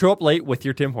school. Show up late with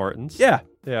your Tim Hortons. Yeah.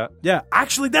 Yeah. Yeah,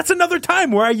 actually, that's another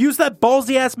time where I used that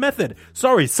ballsy ass method.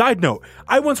 Sorry, side note.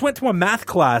 I once went to a math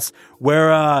class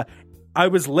where I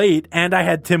was late and I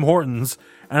had Tim Hortons,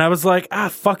 and I was like,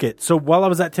 fuck it. So while I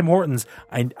was at Tim Hortons,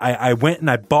 I went and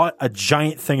I bought a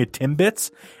giant thing of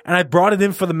Timbits, and I brought it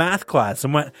in for the math class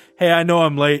and went, "Hey, I know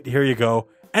I'm late. Here you go."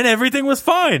 And everything was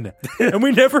fine. And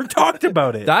we never talked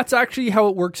about it. That's actually how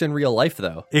it works in real life,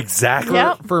 though. Exactly.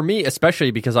 Yeah. For me,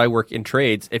 especially because I work in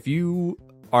trades, if you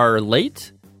are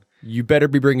late, you better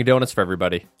be bringing donuts for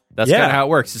everybody. That's Yeah. kind of how it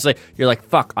works. It's like, you're like,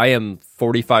 fuck, I am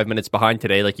 45 minutes behind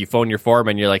today. Like, you phone your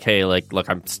foreman, you're like, hey, like, look,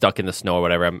 I'm stuck in the snow or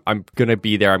whatever. I'm going to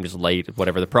be there. I'm just late,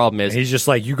 whatever the problem is. And he's just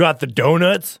like, "You got the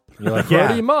donuts?" You're like, "Yeah."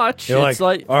 Pretty much. You're It's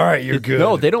like, like, "All right, you're good."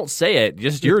 No, they don't say it.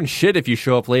 Just you're in shit if you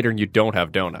show up later and you don't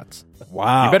have donuts.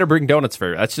 Wow. You better bring donuts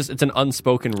for it. It's an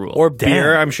unspoken rule. Or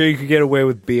beer. I'm sure you could get away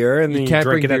with beer, and then you can't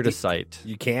drink bring it beer at to the site.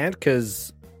 You can't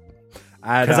because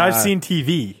I've seen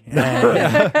TV.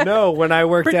 No, when I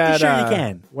worked Pretty at sure you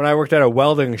can. when I worked at a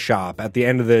welding shop at the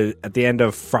end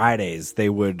of Fridays, they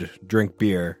would drink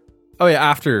beer. Oh, yeah,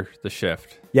 after the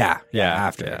shift. Yeah, Yeah,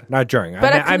 after, yeah. not during.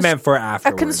 But I meant for a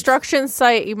afterwards. construction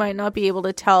site, you might not be able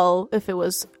to tell if it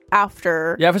was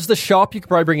after. Yeah, if it's the shop, you could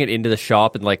probably bring it into the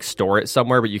shop and like store it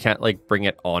somewhere, but you can't like bring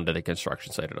it onto the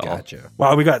construction site at all. Gotcha.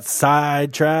 Wow, we got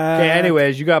sidetracked. Okay.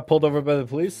 Anyways, you got pulled over by the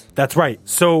police. That's right.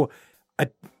 So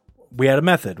we had a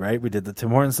method, right? We did the Tim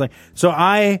Hortons thing. So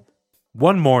I,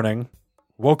 one morning,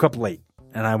 woke up late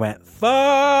and I went,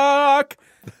 fuck.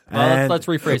 Well, And- let's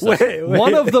rephrase this. Wait.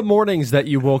 One of the mornings that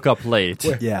you woke up late.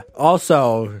 Yeah.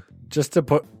 Also, just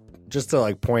to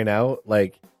like point out,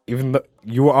 like even though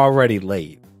you were already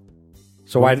late,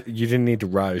 so why you didn't need to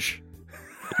rush.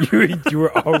 You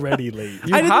were already late.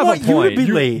 You I didn't have want a you to point. be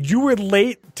late, You were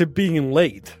late to being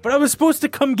late. but I was supposed to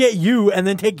come get you and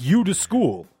then take you to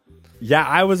school. Yeah,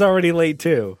 I was already late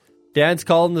too. Dan's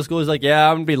calling the school. He's like, "Yeah,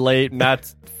 I'm gonna be late."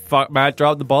 Matt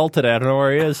dropped the ball today. I don't know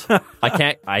where he is.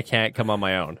 I can't come on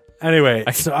my own. Anyway,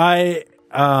 so I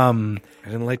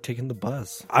didn't like taking the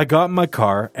bus. I got in my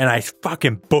car and I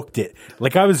fucking booked it.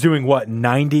 Like I was doing what,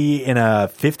 90 in a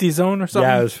 50 zone or something?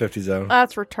 Yeah, it was 50 zone.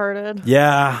 That's retarded.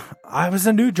 Yeah, I was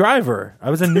a new driver.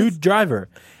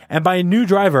 And by new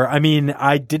driver, I mean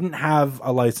I didn't have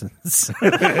a license.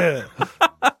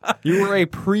 You were a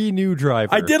pre-new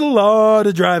driver. I did a lot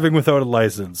of driving without a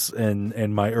license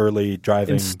in my early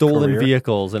driving in stolen career.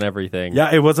 vehicles and everything.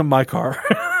 Yeah, it wasn't my car.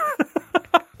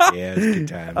 Yeah, it was good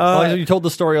times. Well, you told the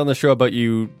story on the show about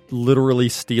you literally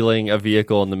stealing a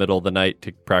vehicle in the middle of the night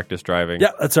to practice driving.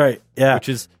 Yeah, that's right. Yeah, which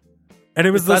is and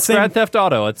it was the that's same Grand Theft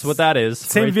Auto. That's what that is.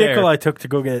 same right vehicle there. I took to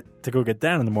go get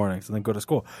Dan in the mornings and then go to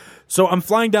school. So I'm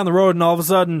flying down the road and all of a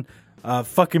sudden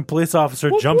fucking police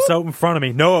officer jumps out in front of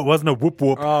me. No, it wasn't a whoop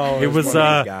whoop. Oh, it was one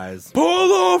of these guys.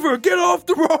 pull over, get off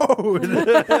the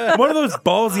road. One of those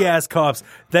ballsy ass cops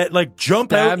that like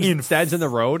jump out in stands in the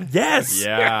road. Yes,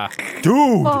 Yeah.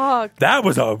 dude, Fuck. that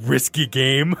was a risky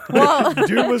game. Well,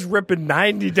 Dude was ripping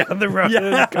 90 down the road, and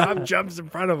Yeah. the cop jumps in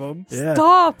front of him. Yeah.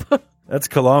 stop. That's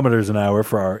kilometers an hour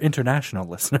for our international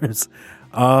listeners.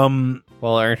 Well,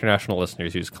 our international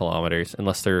listeners use kilometers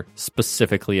unless they're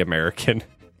specifically American.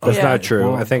 That's Yeah. not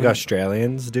true. Well, I think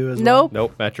Australians do as well. Nope.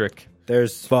 Nope, metric.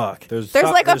 There's Fuck. There's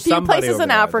like a few somebody places over in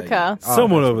there, I Africa. think.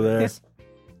 Someone over there.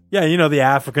 Yeah, you know, the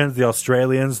Africans, the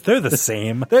Australians, they're the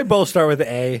same. They both start with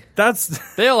A. That's,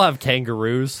 They all have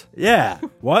kangaroos. yeah.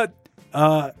 What?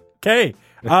 Okay.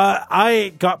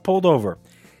 I got pulled over.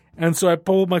 And so I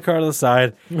pulled my car to the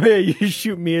side. You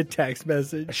shoot me a text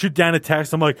message. I shoot down a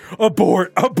text. I'm like,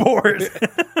 abort, abort.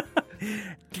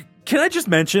 Can I just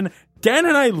mention, Dan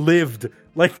and I lived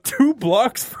like 2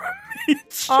 blocks from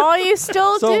each other. Oh, you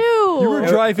still So do. you were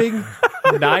driving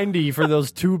 90 for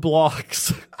those 2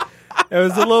 blocks. It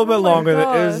was a little bit longer. It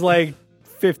God. was like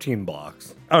 15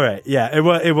 blocks. All right. Yeah, it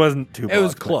wasn't 2 blocks. It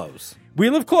was but- close. We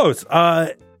live close.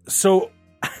 So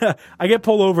I get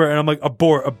pulled over and I'm like,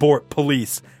 abort,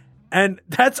 police. And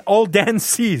that's all Dan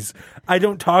sees. I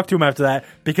don't talk to him after that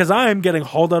because I'm getting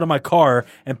hauled out of my car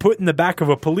and put in the back of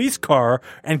a police car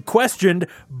and questioned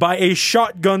by a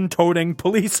shotgun-toting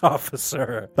police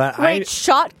officer. But Wait,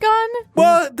 shotgun?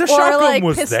 Well, the Or, shotgun like,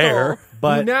 was pistol? there.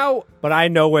 but Now- but I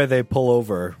know where they pull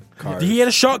over cars. He had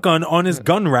a shotgun on his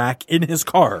gun rack in his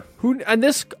car. And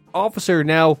this officer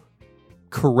now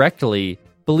correctly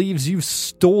believes you've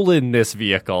stolen this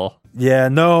vehicle. Yeah,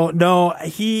 no,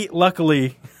 he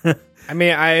luckily... I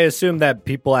mean, I assume that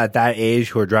people at that age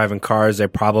who are driving cars, they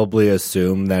probably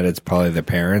assume that it's probably their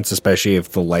parents, especially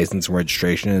if the license and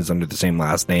registration is under the same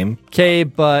last name. Okay,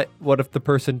 but what if the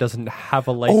person doesn't have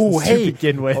a license to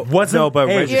begin with? Wasn't, No, but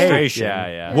hey, registration.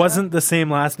 Yeah. wasn't the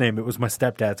same last name. It was my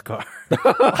stepdad's car.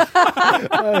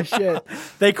 Oh, shit.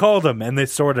 They called him and they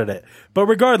sorted it. But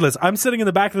regardless, I'm sitting in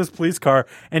the back of this police car,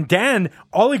 and Dan,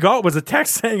 all he got was a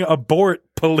text saying abort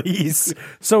police.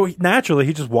 So naturally,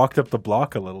 he just walked up the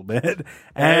block a little bit.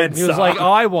 And He was like,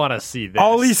 oh, I want to see this.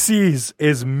 all he sees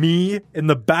is me in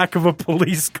the back of a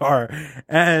police car.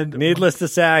 And Needless to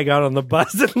say, I got on the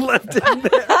bus and left it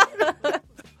there.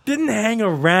 didn't hang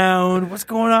around. What's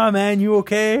going on, man? You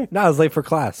okay? No, I was late for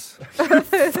class.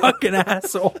 Fucking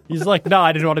asshole. He's like, no,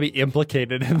 I didn't want to be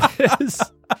implicated in this.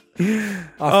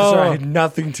 Officer, I had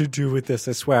nothing to do with this.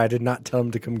 I swear, I did not tell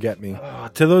him to come get me.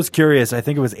 To those curious, I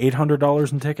think it was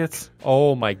 $800 in tickets.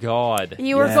 Oh, my God.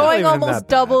 You were Yeah. going Not even almost that bad.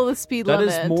 double the speed That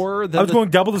limit. is more than I was going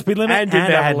double the speed limit And didn't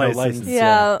I have had a no license. license.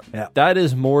 Yeah. that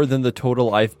is more than the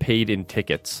total I've paid in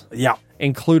tickets, Yeah.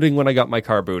 including when I got my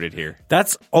car booted here.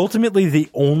 That's ultimately the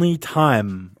only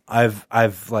time I've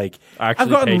Actually I've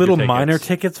gotten paid little your minor tickets.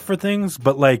 tickets for things,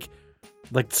 but like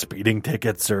speeding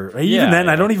tickets or even Yeah, then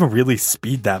I yeah. don't even really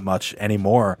speed that much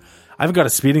anymore. I haven't got a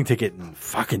speeding ticket in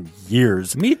fucking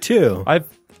years. Me too.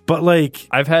 But like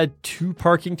I've had 2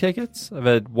 parking tickets. I've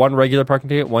had 1 regular parking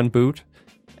ticket, 1 boot,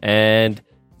 and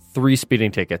 3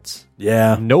 speeding tickets.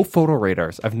 yeah, No photo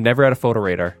radars. I've never had a photo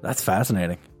radar. that's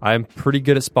fascinating. I'm pretty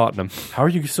good at spotting them. How are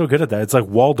you so good at that? It's like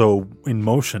Waldo in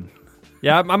motion.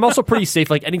 Yeah, I'm also pretty safe.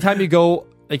 Like anytime you go,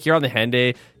 like you're on the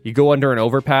Henday, you go under an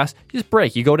overpass, you just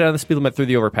brake. You go down the speed limit through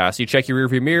the overpass. You check your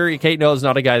rearview mirror. Okay, no, there's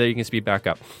not a guy there. You can speed back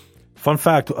up. Fun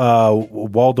fact,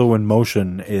 Waldo in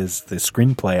Motion is the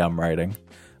screenplay I'm writing.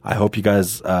 I hope you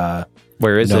guys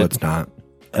Where is No, it? it's not.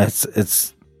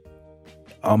 it's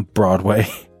on Broadway.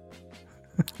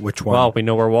 Which one? Well, we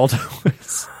know where Waldo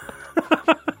is.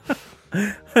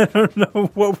 I don't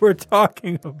know what we're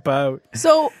talking about.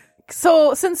 So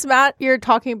since Matt, you're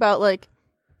talking about like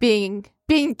being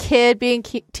kid, being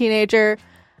teenager,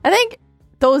 I think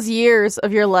those years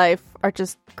of your life are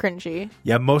just cringy.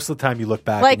 Yeah, most of the time you look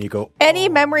back Like and you go, any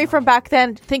memory from back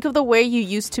then, think of the way you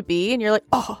used to be, and you're like,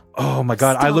 oh, oh my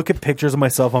God. I look at pictures of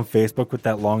myself on Facebook with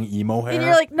that long emo hair. and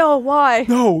you're like, no, why?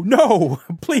 no,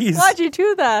 please. Why'd you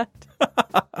do that?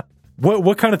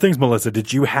 What kind of things, Melissa,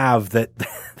 did you have that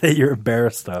that you're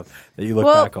embarrassed of that you look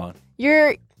Well, back on?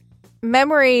 Your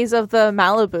memories of the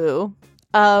Malibu.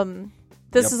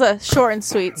 This is a short and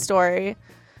sweet story,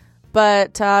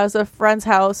 but I was at a friend's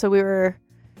house, so we were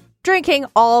drinking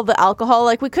all the alcohol.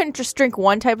 Like, we couldn't just drink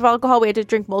one type of alcohol. We had to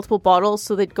drink multiple bottles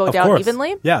so they'd go Of down course.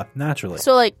 evenly. Yeah, naturally.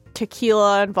 So, like,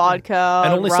 tequila and vodka.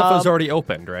 And only stuff that rum. was already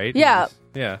opened, right? Yeah.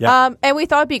 Yeah. Yeah. And we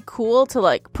thought it'd be cool to,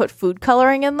 like, put food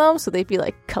coloring in them so they'd be,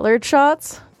 like, colored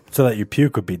shots. So that your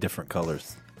puke would be different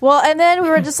colors. Well, and then we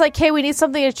were just like, hey, we need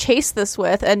something to chase this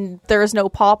with. And there was no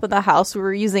pop in the house. We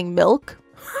were using milk.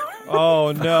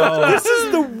 Oh no! This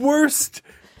is the worst.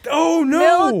 Oh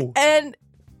no! Milk and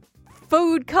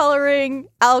food coloring,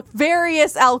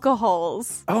 various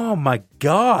alcohols. Oh my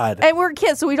god! And we're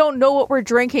kids, so we don't know what we're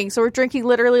drinking. So we're drinking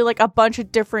literally like a bunch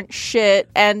of different shit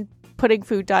and putting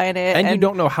food dye in it. And you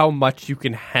don't know how much you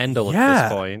can handle at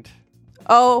this point.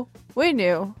 Oh, we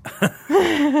knew.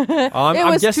 It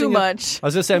was too much. I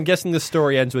was gonna say, I'm guessing the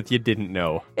story ends with you didn't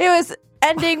know. It was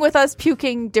ending with us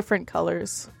puking different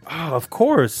colors. Oh, of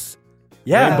course.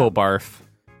 Yeah. Rainbow barf.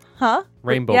 Huh?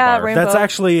 Rainbow yeah, barf. rainbow. That's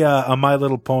actually a My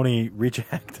Little Pony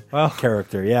reject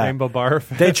character. Yeah. Rainbow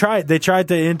barf. They tried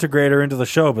to integrate her into the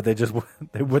show, but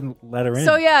they wouldn't let her in.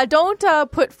 So yeah, don't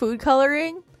put food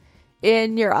coloring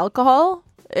in your alcohol.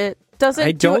 It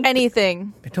doesn't do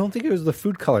anything. I don't think it was the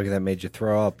food coloring that made you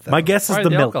throw up, though. My guess is Probably the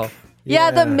the milk. alcohol.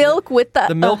 Yeah, the milk with the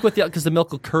Because the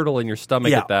milk will curdle in your stomach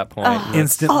Yeah. at that point.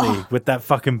 Instantly with that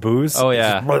fucking booze. Oh,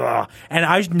 yeah. Just, and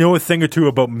I know a thing or two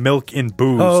about milk in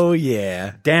booze. Oh,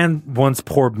 yeah. Dan once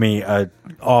poured me a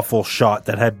awful shot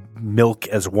that had milk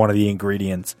as one of the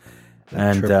ingredients.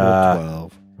 And Triple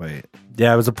 12. Wait.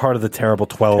 yeah, it was a part of the Terrible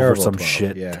 12 or Terrible some 12,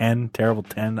 shit. yeah. 10, Terrible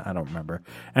 10, I don't remember.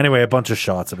 Anyway, a bunch of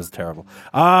shots. It was terrible.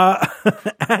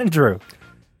 Andrew.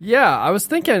 Yeah, I was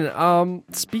thinking,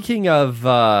 speaking of,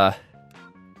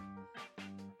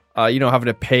 having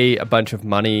to pay a bunch of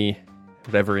money,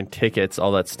 whatever, in tickets,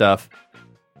 all that stuff.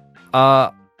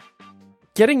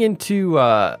 Getting into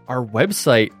our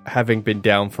website having been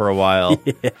down for a while,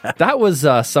 that was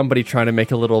somebody trying to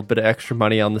make a little bit of extra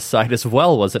money on the side as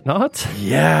well, was it not?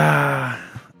 Yeah.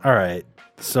 All right.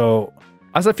 So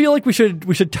As I feel like we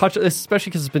should touch, especially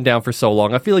because it's been down for so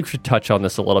long, I feel like we should touch on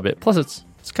this a little bit. Plus, it's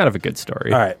kind of a good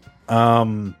story. all right.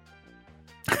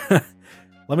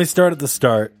 Let me start at the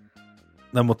start.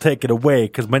 Then we'll take it away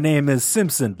because my name is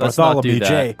Simpson Let's not Bartholomew do that.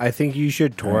 J. I think you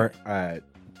should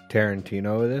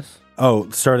Tarantino with this. Oh,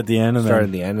 start at the end and Start then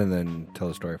at the end and then tell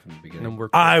the story from the beginning. And we're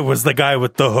I was the guy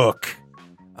with the hook.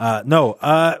 No.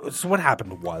 So what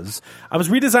happened was I was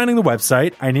redesigning the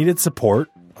website. I needed support.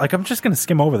 Like, I'm just going to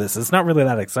skim over this. It's not really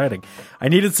that exciting. I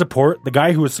needed support. The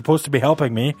guy who was supposed to be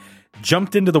helping me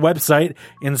jumped into the website,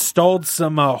 installed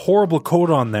some horrible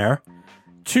code on there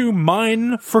to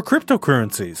mine for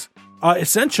cryptocurrencies.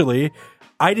 Essentially,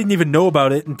 I didn't even know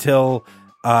about it until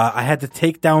I had to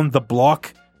take down the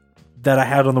block that I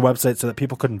had on the website so that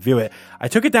people couldn't view it. I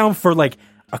took it down for like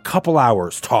a couple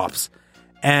hours tops.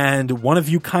 And one of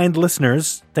you kind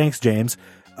listeners, thanks James,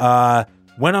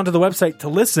 went onto the website to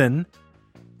listen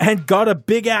and got a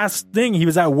big ass thing. He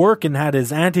was at work and had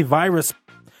his antivirus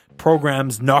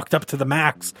programs knocked up to the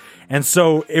max. And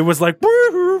so it was like,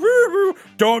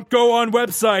 don't go on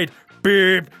website.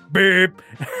 Beep, beep.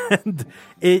 And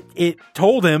it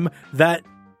told him that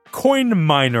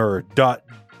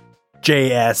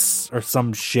coinminer.js or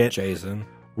some shit Jason.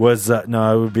 was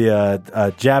no, it would be a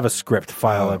JavaScript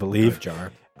file, I believe.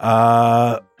 Jar.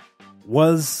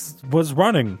 Was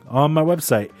running on my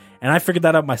website, and I figured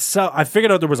that out myself. I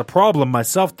figured out there was a problem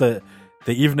myself the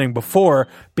evening before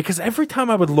because every time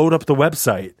I would load up the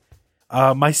website,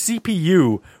 my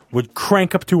CPU would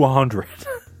crank up to 100.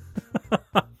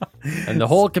 and the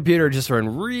whole computer just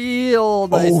ran real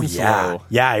nice and slow.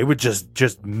 Yeah, it would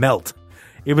just melt.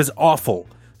 It was awful.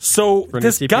 So When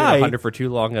this the CPU guy, 100 for too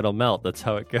long, it'll melt. That's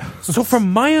how it goes. so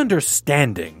from my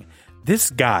understanding, this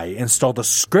guy installed a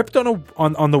script on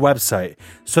the website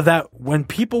so that when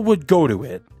people would go to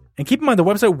it, and keep in mind the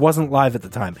website wasn't live at the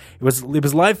time. It was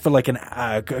live for like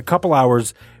a couple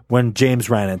hours when James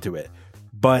ran into it,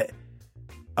 but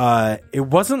it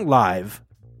wasn't live.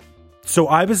 So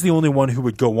I was the only one who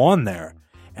would go on there,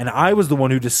 and I was the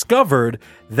one who discovered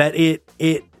that it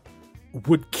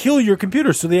would kill your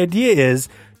computer. So the idea is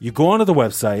you go onto the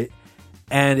website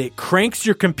and it cranks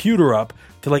your computer up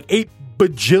to like 8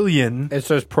 bajillion. It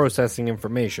starts processing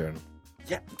information.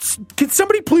 Yeah. Can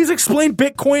somebody please explain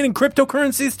Bitcoin and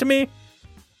cryptocurrencies to me?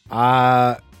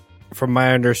 From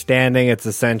my understanding, it's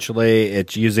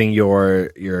using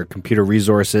your computer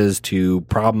resources to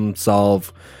problem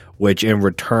solve, which in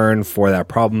return for that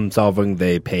problem solving,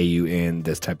 they pay you in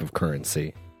this type of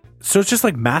currency. So it's just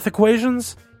like math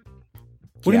equations?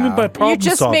 What do you Yeah. mean by problem You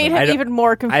just solving? made him even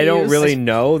more confused. I don't really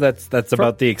know. That's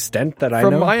about the extent that I know.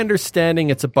 From my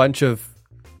understanding, it's a bunch of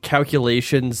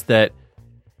calculations that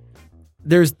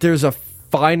there's a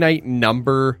finite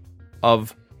number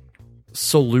of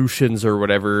solutions or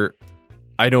whatever.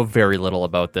 I know very little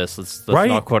about this. Let's Right.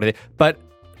 not quote it.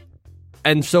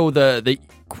 And so the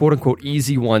quote unquote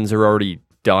easy ones are already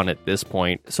done at this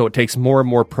point. So it takes more and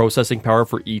more processing power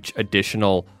for each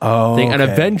additional thing. And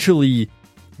okay. eventually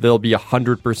they'll be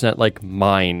 100% like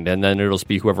mined, and then it'll just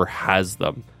be whoever has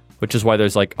them. which is why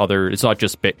there's like other. It's not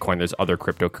just Bitcoin. There's other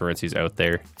cryptocurrencies out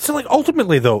there. So like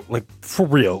ultimately though, like for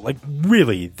real, like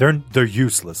really, they're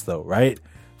useless though, right?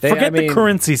 Forget the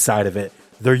currency side of it.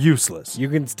 They're useless. You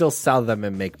can still sell them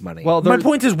and make money. Well, My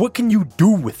point is, what can you do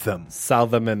with them? Sell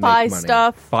them and Buy make money.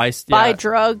 stuff. Buy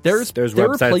drugs. There's there are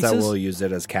websites places, that will use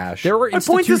it as cash. There are My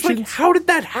point is, institutions. like, how did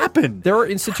that happen? There are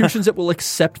institutions that will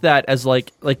accept that as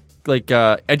like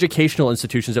educational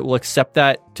institutions that will accept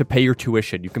that to pay your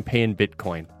tuition. You can pay in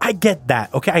Bitcoin, I get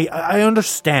that. Okay, I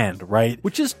understand, right?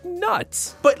 which is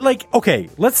nuts. But like, okay,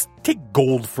 let's take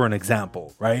gold for an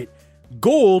example, right?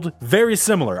 Gold, very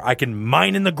similar. I can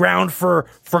mine in the ground for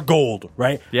gold,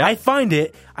 right? Yeah. I find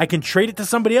it, I can trade it to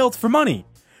somebody else for money.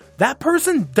 That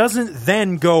person doesn't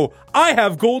then go, I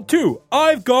have gold too.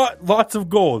 I've got lots of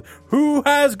gold. Who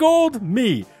has gold?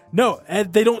 Me. No,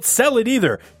 and they don't sell it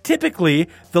either. Typically,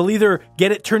 they'll either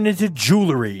get it turned into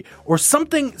jewelry or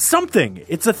something. It's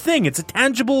a thing. It's a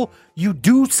tangible, you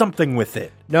do something with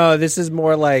it. No, this is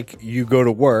more like you go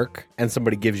to work and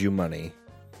somebody gives you money.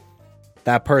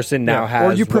 That person now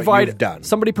has or you what provide you've done.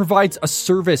 somebody provides a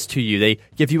service to you. They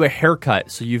give you a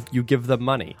haircut, so you give them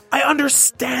money. I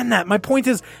understand that. My point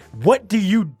is, what do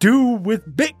you do with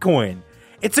Bitcoin?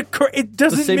 It The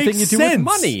doesn't same make thing you do sense. with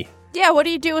money. Yeah, what do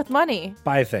you do with money?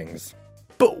 Buy things.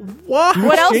 But why?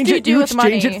 What else Exchange do you it- do with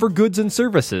exchange money? it for goods and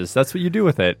services. That's what you do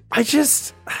with it. I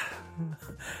just...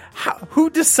 who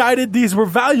decided these were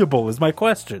valuable is my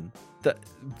question.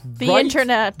 The Right?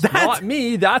 internet. Not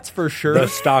me, that's for sure. The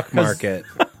stock market.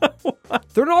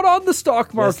 They're not on the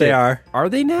stock market. Yes, they are. Are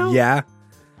they now? Yeah.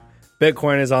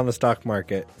 Bitcoin is on the stock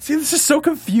market. See, this is so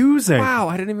confusing. Wow,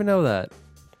 I didn't even know that.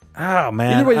 Oh,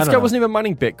 man. Either way, I this don't guy know. wasn't even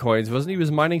mining Bitcoins, wasn't he? He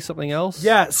was mining something else?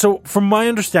 Yeah, so from my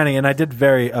understanding, and I did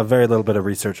very little bit of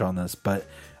research on this, but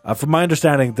from my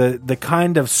understanding, the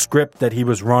kind of script that he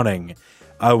was running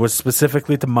was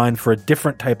specifically to mine for a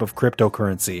different type of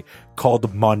cryptocurrency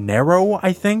called Monero,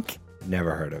 I think.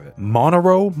 Never heard of it.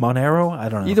 Monero? I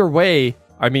don't know. Either way,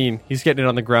 I mean, he's getting it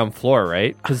on the ground floor,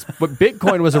 right? Because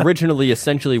Bitcoin was originally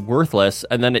essentially worthless,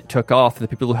 and then it took off, and the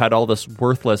people who had all this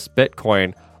worthless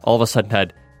Bitcoin all of a sudden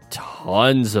had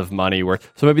tons of money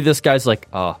worth. So maybe this guy's like,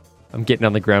 I'm getting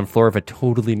on the ground floor of a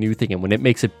totally new thing, and when it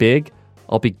makes it big,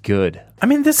 I'll be good. I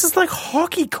mean, this is like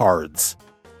hockey cards.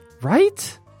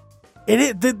 Right?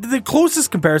 The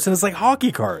closest comparison is like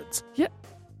hockey cards.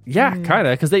 Yeah, kind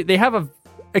of, because they have a...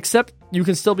 Except you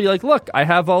can still be like, look, I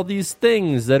have all these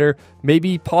things that are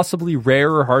maybe possibly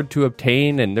rare or hard to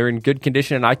obtain, and they're in good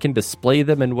condition, and I can display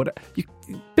them, and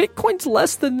Bitcoin's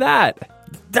less than that.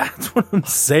 That's what I'm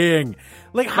saying.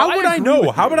 Like, how would I agree know?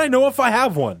 with How you. would I know if I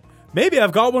have one? Maybe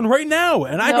I've got one right now,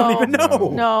 and I don't even know.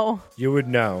 No. You would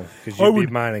know because I you'd would,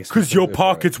 be mining. because your specifically for it.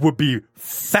 pockets would be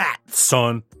fat,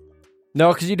 son.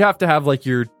 No, because you'd have to have like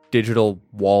your digital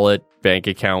wallet, bank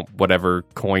account, whatever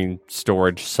coin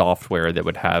storage software that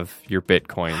would have your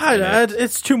Bitcoin. in it.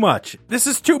 It's too much. This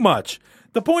is too much.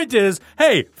 The point is,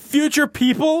 hey, future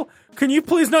people, can you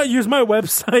please not use my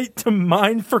website to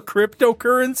mine for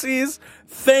cryptocurrencies?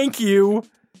 Thank you.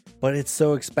 But it's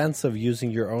so expensive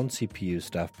using your own CPU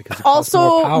stuff because it costs more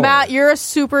Also, power. Matt, you're a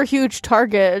super huge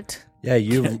target. Yeah,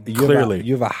 you Clearly.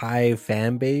 you have a high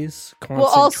fan base. Well,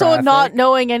 also traffic. not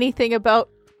knowing anything about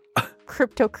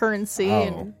cryptocurrency. Oh.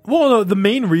 And Well, no, the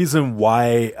main reason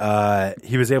why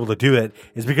he was able to do it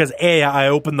is because I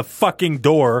opened the fucking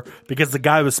door because the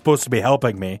guy was supposed to be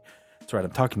helping me. That's right,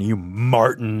 I'm talking to you,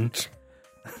 Martin.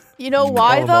 you know You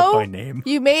why, call him out though? by name.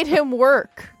 You made him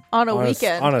work on a on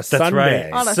weekend. on a Sunday.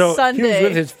 right. On a So, he was Sunday. He was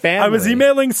with his family. I was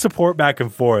emailing support back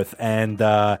and forth, and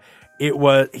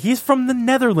he's from the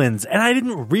Netherlands, and I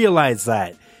didn't realize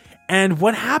that. And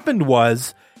what happened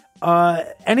was,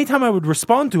 anytime I would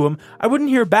respond to him, I wouldn't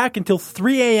hear back until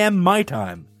 3 a.m. my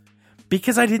time.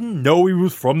 Because I didn't know he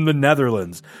was from the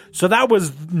Netherlands. So that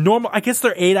was normal. I guess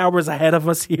they're 8 hours ahead of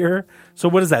us here. So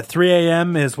what is that? 3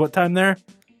 a.m. is what time there?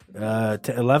 To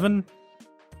 11?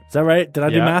 Is that right? Did I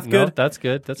do math no, good? that's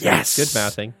good. That's Yes! good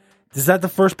mathing. Is that the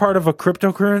first part of a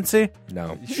cryptocurrency?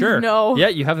 No. Sure. No. Yeah,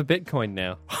 you have a Bitcoin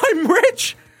now. I'm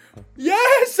rich!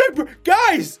 Yes!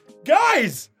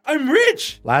 Guys! I'm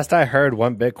rich! Last I heard,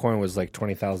 one Bitcoin was like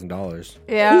 $20,000.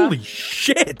 Yeah. Holy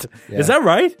shit! Yeah. Is that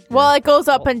right? Well, it goes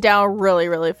up and down really,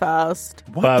 really fast.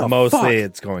 What But the mostly fuck?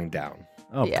 it's going down.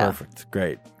 Oh, Yeah. perfect.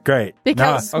 Great.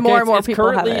 Because Nah, more and more it's people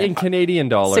have currently it. in Canadian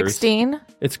dollars. 16?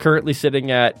 It's currently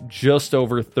sitting at just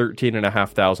over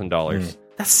 $13,500.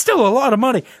 that's still a lot of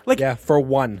money. Like, Yeah, for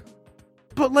one.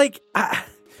 but like,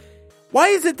 Why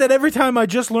is it that every time I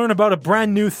just learn about a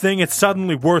brand new thing, it's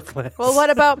suddenly worthless? Well, what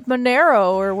about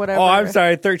Monero or whatever? Oh, I'm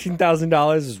sorry.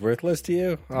 $13,000 is worthless to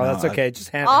you? Oh, that's okay. Just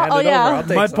hand it over. yeah. I'll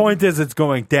take My some. point is it's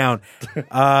going down.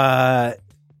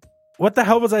 What the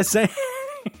hell was I saying?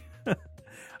 One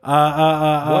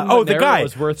The Monero guy.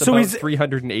 is worth So about he's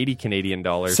 380 Canadian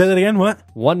dollars. Say that again. What?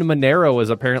 One Monero is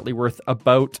apparently worth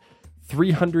about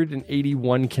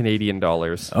 381 Canadian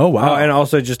dollars. Oh wow! Oh, and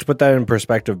also, just to put that in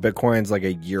perspective, Bitcoins like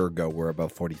a year ago were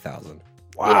about 40,000.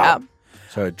 Yeah.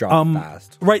 So it dropped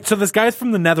fast. Right, so this guy's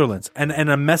from the Netherlands, and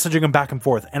I'm messaging him back and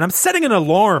forth, and I'm setting an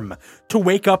alarm to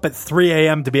wake up at 3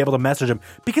 a.m. to be able to message him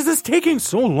because it's taking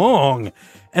so long.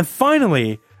 And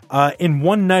finally, in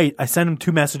one night, I sent him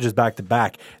 2 messages back to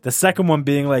back. The second one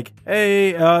being like,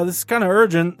 "Hey, this is kind of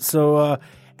urgent," so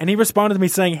and he responded to me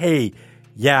saying, "Hey,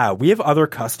 yeah, we have other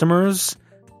customers,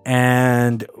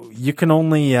 and you can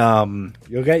only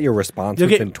You'll get your response You'll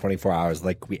get- within 24 hours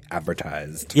like we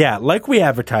advertised. yeah, like we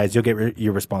advertised, you'll get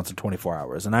your response in 24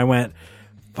 hours." And I went,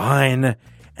 "Fine."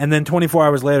 And then 24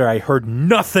 hours later, I heard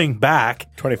nothing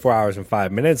back. 24 hours and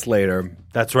 5 minutes later.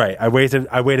 That's right. I waited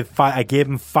I gave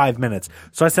him 5 minutes.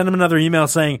 So I sent him another email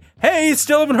saying, "Hey,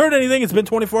 still haven't heard anything. It's been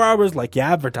 24 hours like you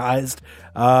advertised.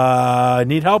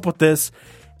 Need help with this."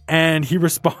 And he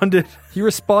responded, He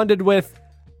responded with,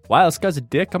 "Wow, this guy's a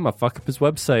dick. I'm gonna fuck up his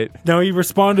website." no, he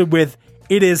responded with,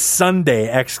 "It is Sunday,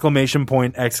 exclamation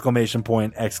point, exclamation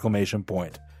point, exclamation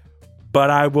point. But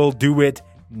I will do it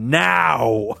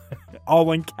now."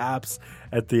 All in caps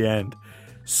at the end.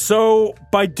 So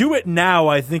by do it now,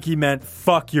 I think he meant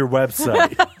fuck your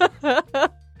website. I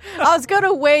was going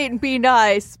to wait and be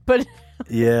nice, but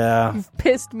Yeah.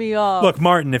 pissed me off. Look,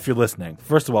 Martin, if you're listening,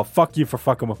 first of all, fuck you for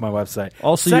fucking with my website.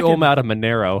 Also, Second, you owe him out a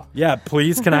Monero. yeah,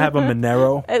 please, can I have a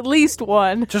Monero? At least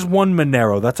one. Just one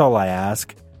Monero. That's all I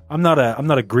ask. I'm not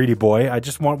a greedy boy. I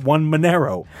just want one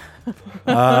Monero.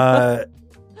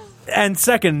 And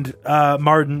second,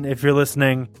 Martin, if you're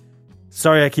listening,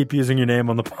 sorry I keep using your name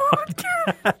on the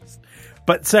podcast.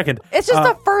 But second, It's just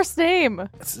a first name.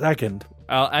 second,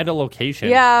 And a location.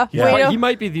 Yeah. Yeah. Wait, He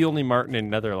might be the only Martin in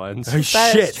Netherlands. oh, that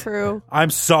shit. is true. I'm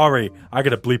sorry. I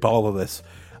gotta bleep all of this.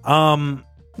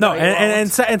 No,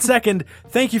 and second,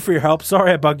 thank you for your help.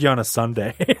 Sorry I bugged you on a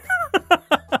Sunday.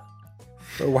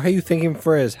 But why are you thanking him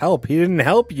for his help? He didn't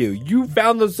help you. You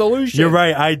found the solution. You're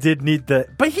right. I did need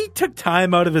but he took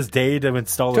time out of his day to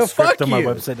install To a script fuck on my you.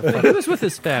 website. To fuck He was with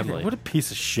his family. What a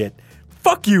piece of shit.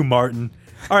 Fuck you, Martin.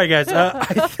 All right, guys. I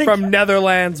think From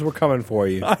Netherlands, we're coming for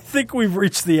you. I think we've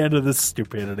reached the end of this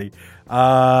stupidity.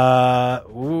 What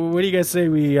do you guys say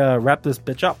we wrap this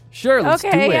bitch up? Sure, let's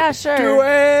Okay, do it. yeah, sure. Do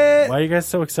it. Why are you guys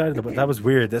so excited about that? Was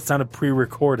weird. That sounded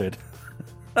pre-recorded.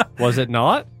 Was it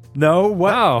not? No,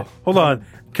 what? Wow. Hold on.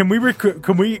 Can we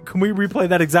replay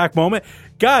that exact moment,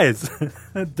 guys?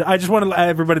 I just want to let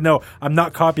everybody know I'm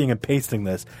not copying and pasting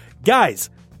this, guys.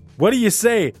 What do you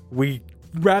say we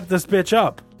wrap this bitch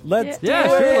up? Let's Yeah,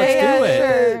 sure, let's do it.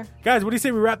 Sure. guys. What do you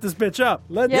say we wrap this bitch up?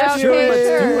 Let's Yeah, Sure, okay, let's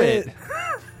sure. do it.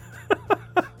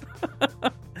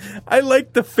 I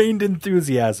like the feigned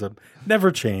enthusiasm.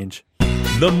 Never change.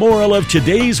 The moral of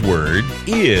today's word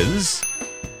is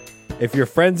If your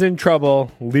friend's in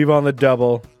trouble, leave on the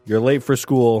double. You're late for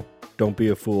school. Don't be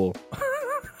a fool.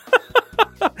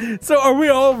 So are we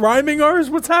all rhyming ours?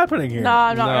 What's happening here? No,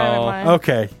 I'm not No. running mine.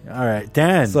 Okay. All right.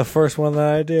 Dan. It's the first one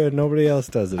that I do, and nobody else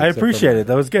does it. I appreciate it.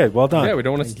 That was good. Well done. Yeah, we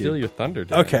don't want to steal your thunder.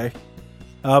 Dan. Okay.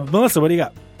 Melissa, what do you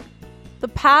got? The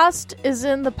past is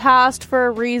in the past for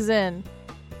a reason.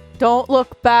 Don't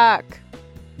look back.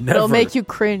 It'll make you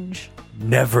cringe.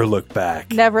 Never look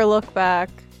back. Never look back.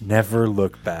 Never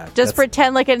look back. Just That's-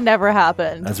 pretend like it never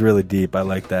happened. That's really deep. I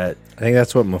like that. I think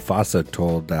that's what Mufasa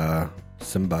told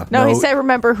Simba. No, he No. said,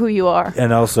 remember who you are.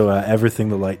 And also, everything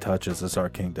the light touches is our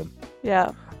kingdom.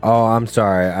 Yeah. Oh, I'm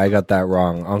sorry. I got that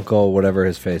wrong. Uncle, whatever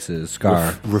his face is.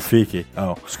 Scar. Rafiki.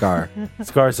 Oh. Scar.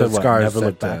 Scar said what? Scar Never said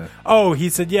look back. Oh, he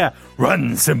said, yeah.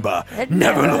 Run, Simba.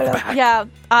 Never look back. Yeah,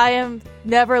 I am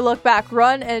never look back.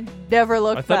 Run and never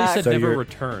look I thought back. he said So never you're-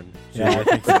 return. Yeah, I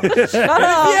think so. Shut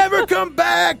up. If you ever come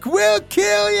back, we'll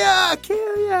kill ya.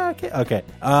 Kill ya. Okay.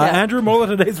 Andrew Mola,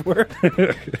 today's word.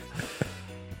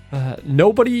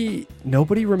 Nobody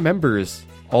remembers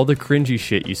all the cringy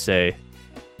shit you say,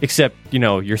 except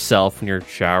yourself when you're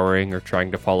showering or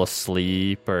trying to fall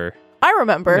asleep, or I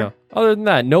remember. other than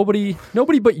that, nobody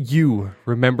but you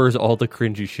remembers all the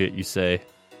cringy shit you say.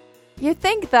 You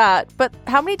think that, but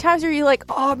how many times are you like,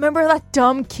 oh, remember that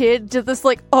dumb kid did this,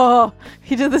 like, oh,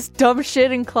 he did this dumb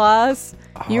shit in class?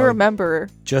 You remember.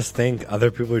 Just think, other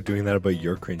people are doing that about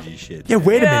your cringy shit. Yeah,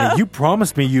 wait a Yeah. minute. You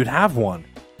promised me you'd have one.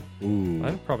 Ooh. I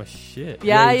didn't promise shit.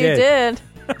 Yeah, you you did.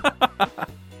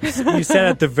 You said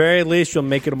at the very least you'll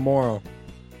make it a moral.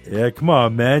 Yeah, come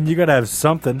on, man. You gotta have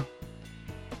something.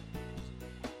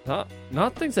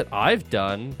 Not things that I've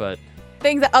done, but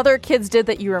Things that other kids did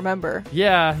that you remember.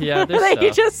 yeah, there's That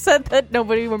you stuff. just said that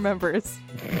nobody remembers.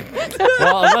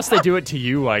 Well, unless they do it to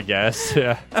you, I guess.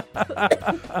 Yeah.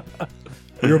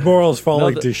 Your moral's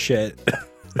falling No, to shit.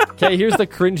 Okay, here's the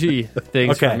cringy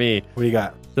things Okay. for me. What do you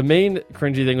got? The main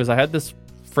cringy thing was I had this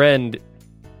friend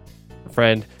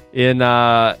in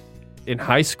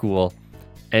high school,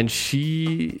 and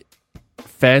she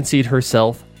fancied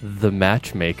herself the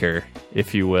matchmaker,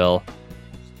 if you will.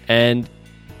 And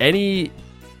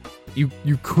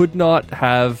you could not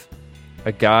have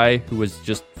a guy who was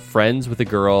just friends with a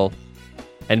girl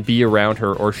and be around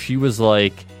her, or she was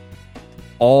like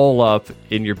all up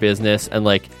in your business and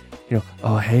like,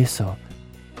 oh hey, so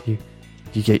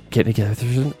you getting together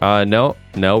with her?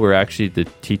 No, we're actually, the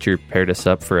teacher paired us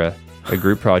up for a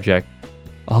group project.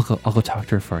 I'll go talk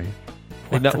to her for you.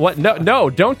 Like, no, what? No,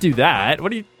 don't do that.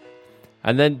 What do you?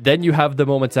 And then you have the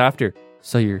moments after.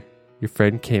 So your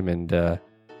friend came and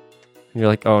you're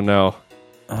like, oh no,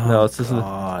 no, this isn't.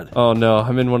 God. Oh no,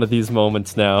 I'm in one of these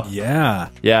moments now. Yeah.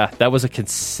 Yeah, that was a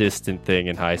consistent thing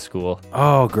in high school.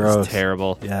 Oh, gross. It's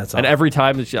terrible. Yeah, it's and awful. every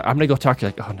time I'm gonna go talk,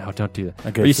 you're like, oh no, don't do that.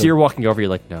 Okay, But you so- see her walking over, you're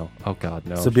like, no, oh god,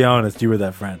 no. So be honest, you were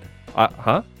that friend.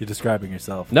 Huh? You're describing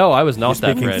yourself. No, I was You're not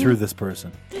that speaking friend. through this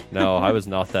person. No, I was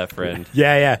not that friend.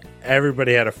 Yeah.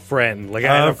 Everybody had a friend. Like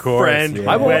I had Of a course, friend. yeah. who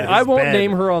I won't. wet I his won't bed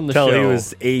name her on the till show. he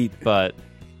was 8. But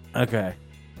Okay.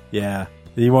 Yeah.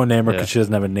 You won't name her because Yeah. she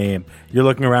doesn't have a name. You're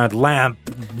looking around. Lamp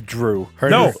Drew. Her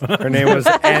No. her name was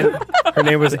her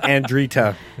name was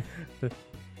Andrita.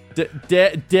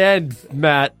 Dan,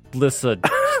 Matt, listen,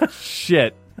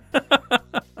 shit. All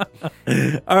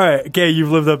right. Okay.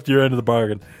 You've lived up to your end of the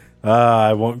bargain.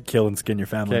 I won't kill and skin your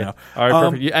family Okay. now. All right,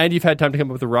 perfect. And you've had time to come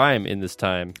up with a rhyme in this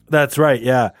time. That's right.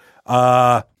 Yeah.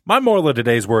 My moral of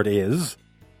today's word is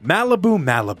Malibu,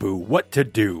 Malibu, what to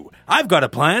do? I've got a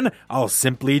plan. I'll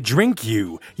simply drink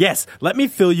you. Yes, let me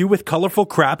fill you with colorful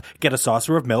crap. Get a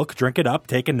saucer of milk, drink it up,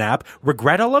 take a nap,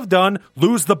 regret all I've done,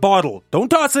 lose the bottle. Don't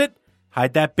toss it.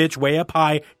 Hide that bitch way up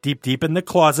high, deep, deep in the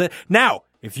closet. Now,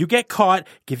 if you get caught,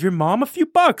 give your mom a few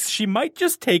bucks. She might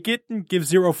just take it and give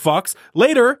 0 fucks.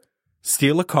 Later,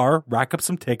 steal a car, rack up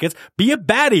some tickets, be a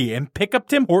baddie, and pick up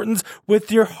Tim Hortons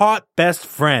with your hot best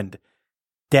friend,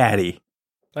 Daddy.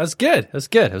 That's good. That's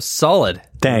good. It was solid.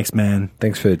 Thanks, man.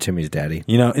 Thanks for the Timmy's daddy.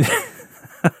 You know,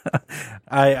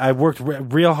 I worked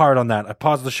real hard on that. I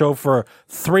paused the show for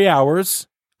 3 hours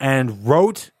and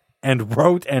wrote and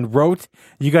wrote and wrote.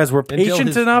 You guys were Until patient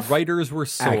his enough. Writers were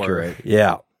sore. Accurate.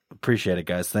 Yeah. Appreciate it,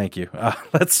 guys. Thank you.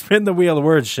 Let's spin the wheel of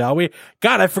words, shall we?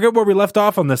 God, I forget where we left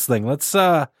off on this thing. Let's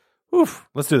do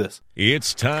this.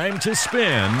 It's time to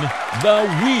spin the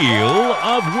Wheel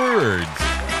of Words.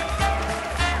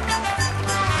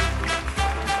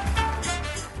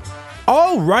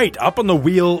 All right, up on the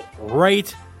wheel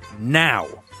right now.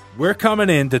 We're coming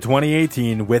into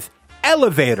 2018 with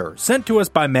Elevator, sent to us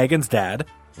by Megan's dad,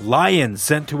 Lion,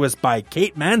 sent to us by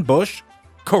Kate Manbush,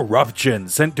 Corruption,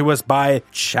 sent to us by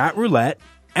Chat Roulette,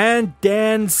 and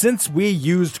Dan, since we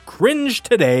used cringe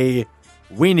today,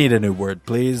 we need a new word,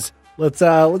 please.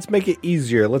 Let's make it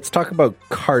easier. Let's talk about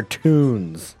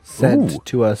cartoons sent Ooh.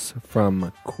 to us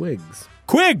from Quigs.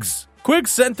 Quigs!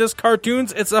 Quigs sent us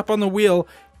cartoons. It's up on the wheel.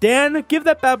 Dan, give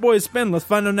that bad boy a spin. Let's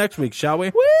find out next week, shall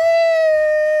we?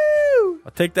 Woo!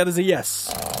 I'll take that as a yes.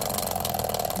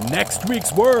 Next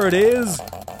week's word is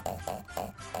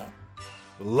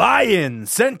Lion,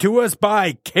 sent to us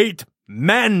by Kate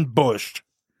Manbush.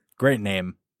 Great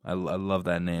name. I love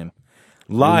that name.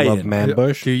 Lion. Love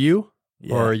Manbush. Do you?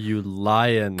 Yeah. Or are you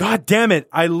lying? God damn it.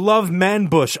 I love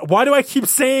Manbush. Why do I keep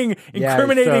saying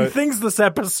incriminating so- things this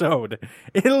episode?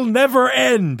 It'll never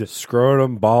end.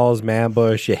 Scrotum, balls,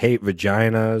 Manbush. You hate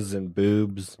vaginas and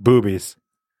boobs. Boobies.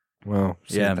 Well,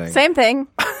 Yeah. same thing.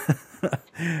 Same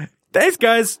thing. Thanks,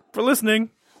 guys, for listening.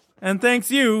 And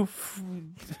thanks you.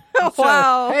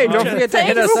 Wow. Hey, don't forget to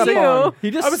hit us up Thanks on. you. He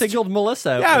just singled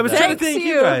Melissa out. Yeah, I for was that. trying to Thanks thank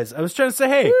you you. guys. I was trying to say,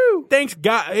 hey, thanks,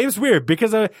 guys. It was weird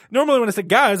because normally when I say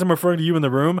guys, I'm referring to you in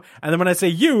the room. And then when I say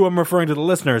you, I'm referring to the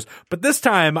listeners. But this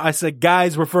time I said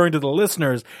guys referring to the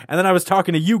listeners. And then I was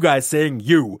talking to you guys saying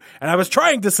you. And I was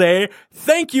trying to say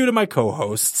thank you to my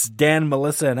co-hosts, Dan,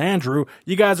 Melissa, and Andrew.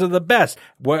 You guys are the best.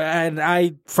 And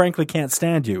I frankly can't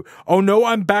stand you. Oh no,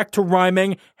 I'm back to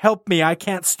rhyming. Help me. I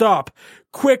can't stop.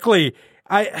 Quickly.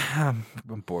 I'm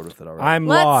bored with it already. I'm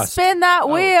Let's lost. spin that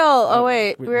wheel. Oh,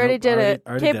 wait. wait, We already no, did it.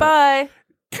 already Okay, did bye.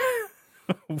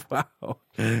 Wow.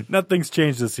 Nothing's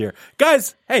changed this year.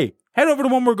 Guys, hey, head over to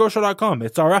onemoregoshow.com.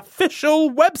 It's our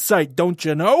official website, don't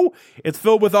you know? It's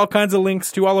filled with all kinds of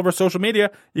links to all of our social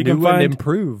media. You New can find and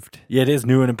improved. Yeah, it is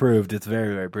new and improved. It's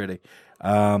very, very pretty.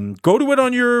 Go to it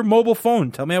on your mobile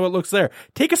phone. Tell me how it looks there.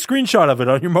 Take a screenshot of it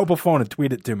on your mobile phone and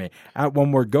tweet it to me at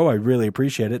OneWordGo. I really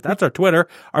appreciate it. That's our Twitter.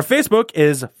 Our Facebook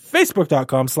is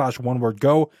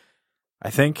facebook.com/OneWordGo. I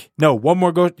think. No, One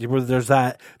More Go. There's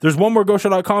that. There's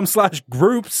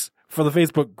onemoregoshow.com/groups for the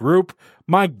Facebook group.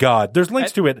 My God, there's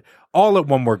links to it all at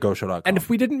onemoregoshow.com. And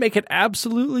if we didn't make it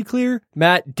absolutely clear,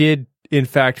 Matt did, in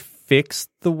fact, fix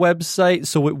the website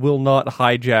so it will not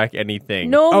hijack anything.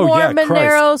 No Oh, more yeah,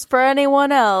 Moneros for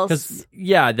anyone else. Because,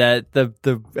 yeah, the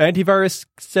antivirus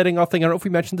setting off thing, I don't know if we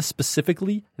mentioned this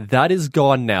specifically, that is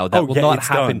gone now. That will not it's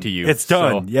happen done. to you. It's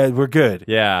done. So, Yeah, we're good.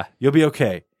 yeah. You'll be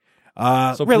okay.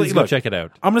 So really, please go look, check it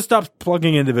out. I'm going to stop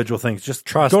plugging individual things. Just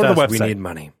Trust go to us, the website. we need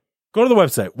money. Go to the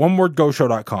website,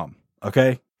 onewordgoshow.com.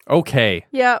 Okay? Okay.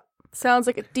 Yeah, sounds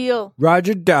like a deal.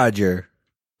 Roger Dodger,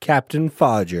 Captain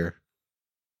Fodger.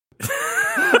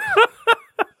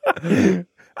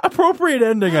 Appropriate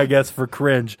ending, I guess, for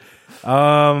cringe.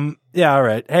 Yeah, all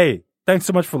right. Hey, thanks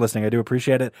so much for listening. I do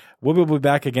appreciate it. We'll be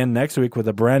back again next week with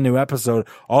a brand new episode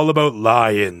all about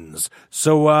lions.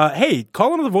 So, hey,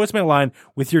 call into the voicemail line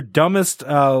with your dumbest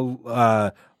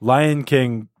Lion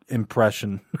King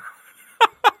impression.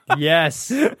 Yes.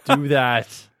 Do that.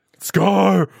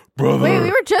 Scar, brother. Wait,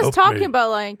 we were just help talking me. about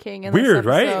Lion King in Weird,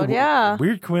 this episode. right? Yeah.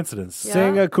 Weird coincidence. Yeah.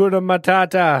 Sing Hakuna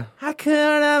Matata.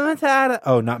 Hakuna Matata.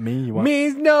 Oh, not me. You want?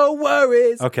 Means no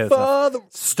worries. Okay, that's for enough.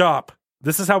 Stop.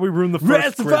 This is how we ruined the first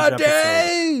Rest of cringe our episode.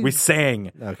 days. We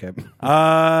sang. Okay.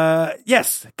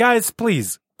 Yes, guys,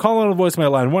 please call on the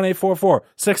voicemail line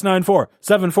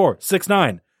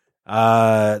 1-844-694-7469.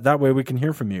 That way we can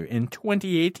hear from you in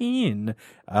 2018.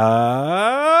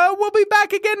 We'll be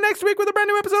back again next week with a brand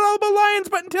new episode all about lions.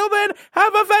 But until then,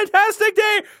 have a fantastic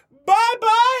day. Bye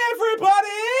bye, everybody.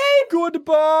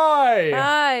 Goodbye.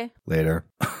 Bye. Later.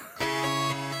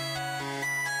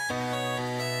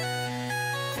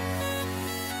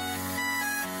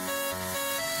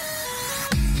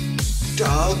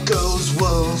 Dog goes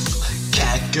wolf,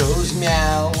 cat goes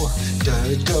meow,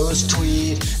 bird goes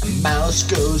tweet, mouse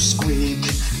goes squeak,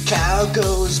 cow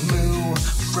goes moo,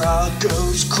 frog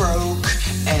goes croak,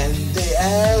 and the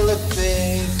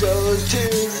elephant goes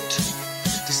toot.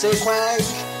 They say quack,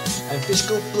 and fish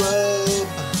go blub,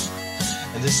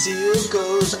 and the seal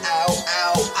goes ow,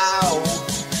 ow, ow.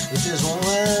 If there's one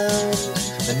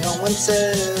that no one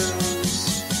says,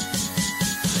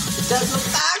 what does the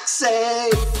fox say?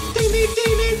 Ding, ding,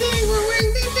 ding, ding, ding,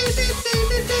 ring, ding, ding, ding, ding,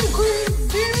 ding, ding, ring,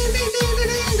 ding, ding, ding, ding, ding,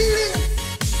 ding, ding.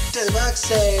 Does the fox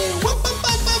say? Whoop, whoop,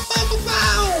 whoop, whoop, whoop, whoop,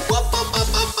 whoop, whoop, whoop,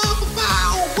 whoop,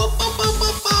 whoop, whoop, whoop, whoop,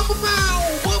 whoop, whoop,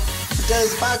 whoop. What does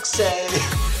the fox say?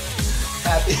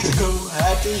 Happy ho,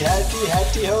 happy, happy,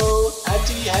 happy ho,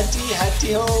 happy, happy,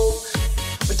 happy ho.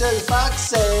 What does the fox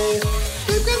say?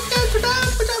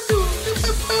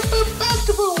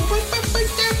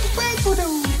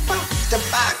 The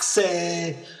fox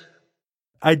say.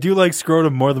 I do like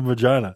scrotum more than vagina.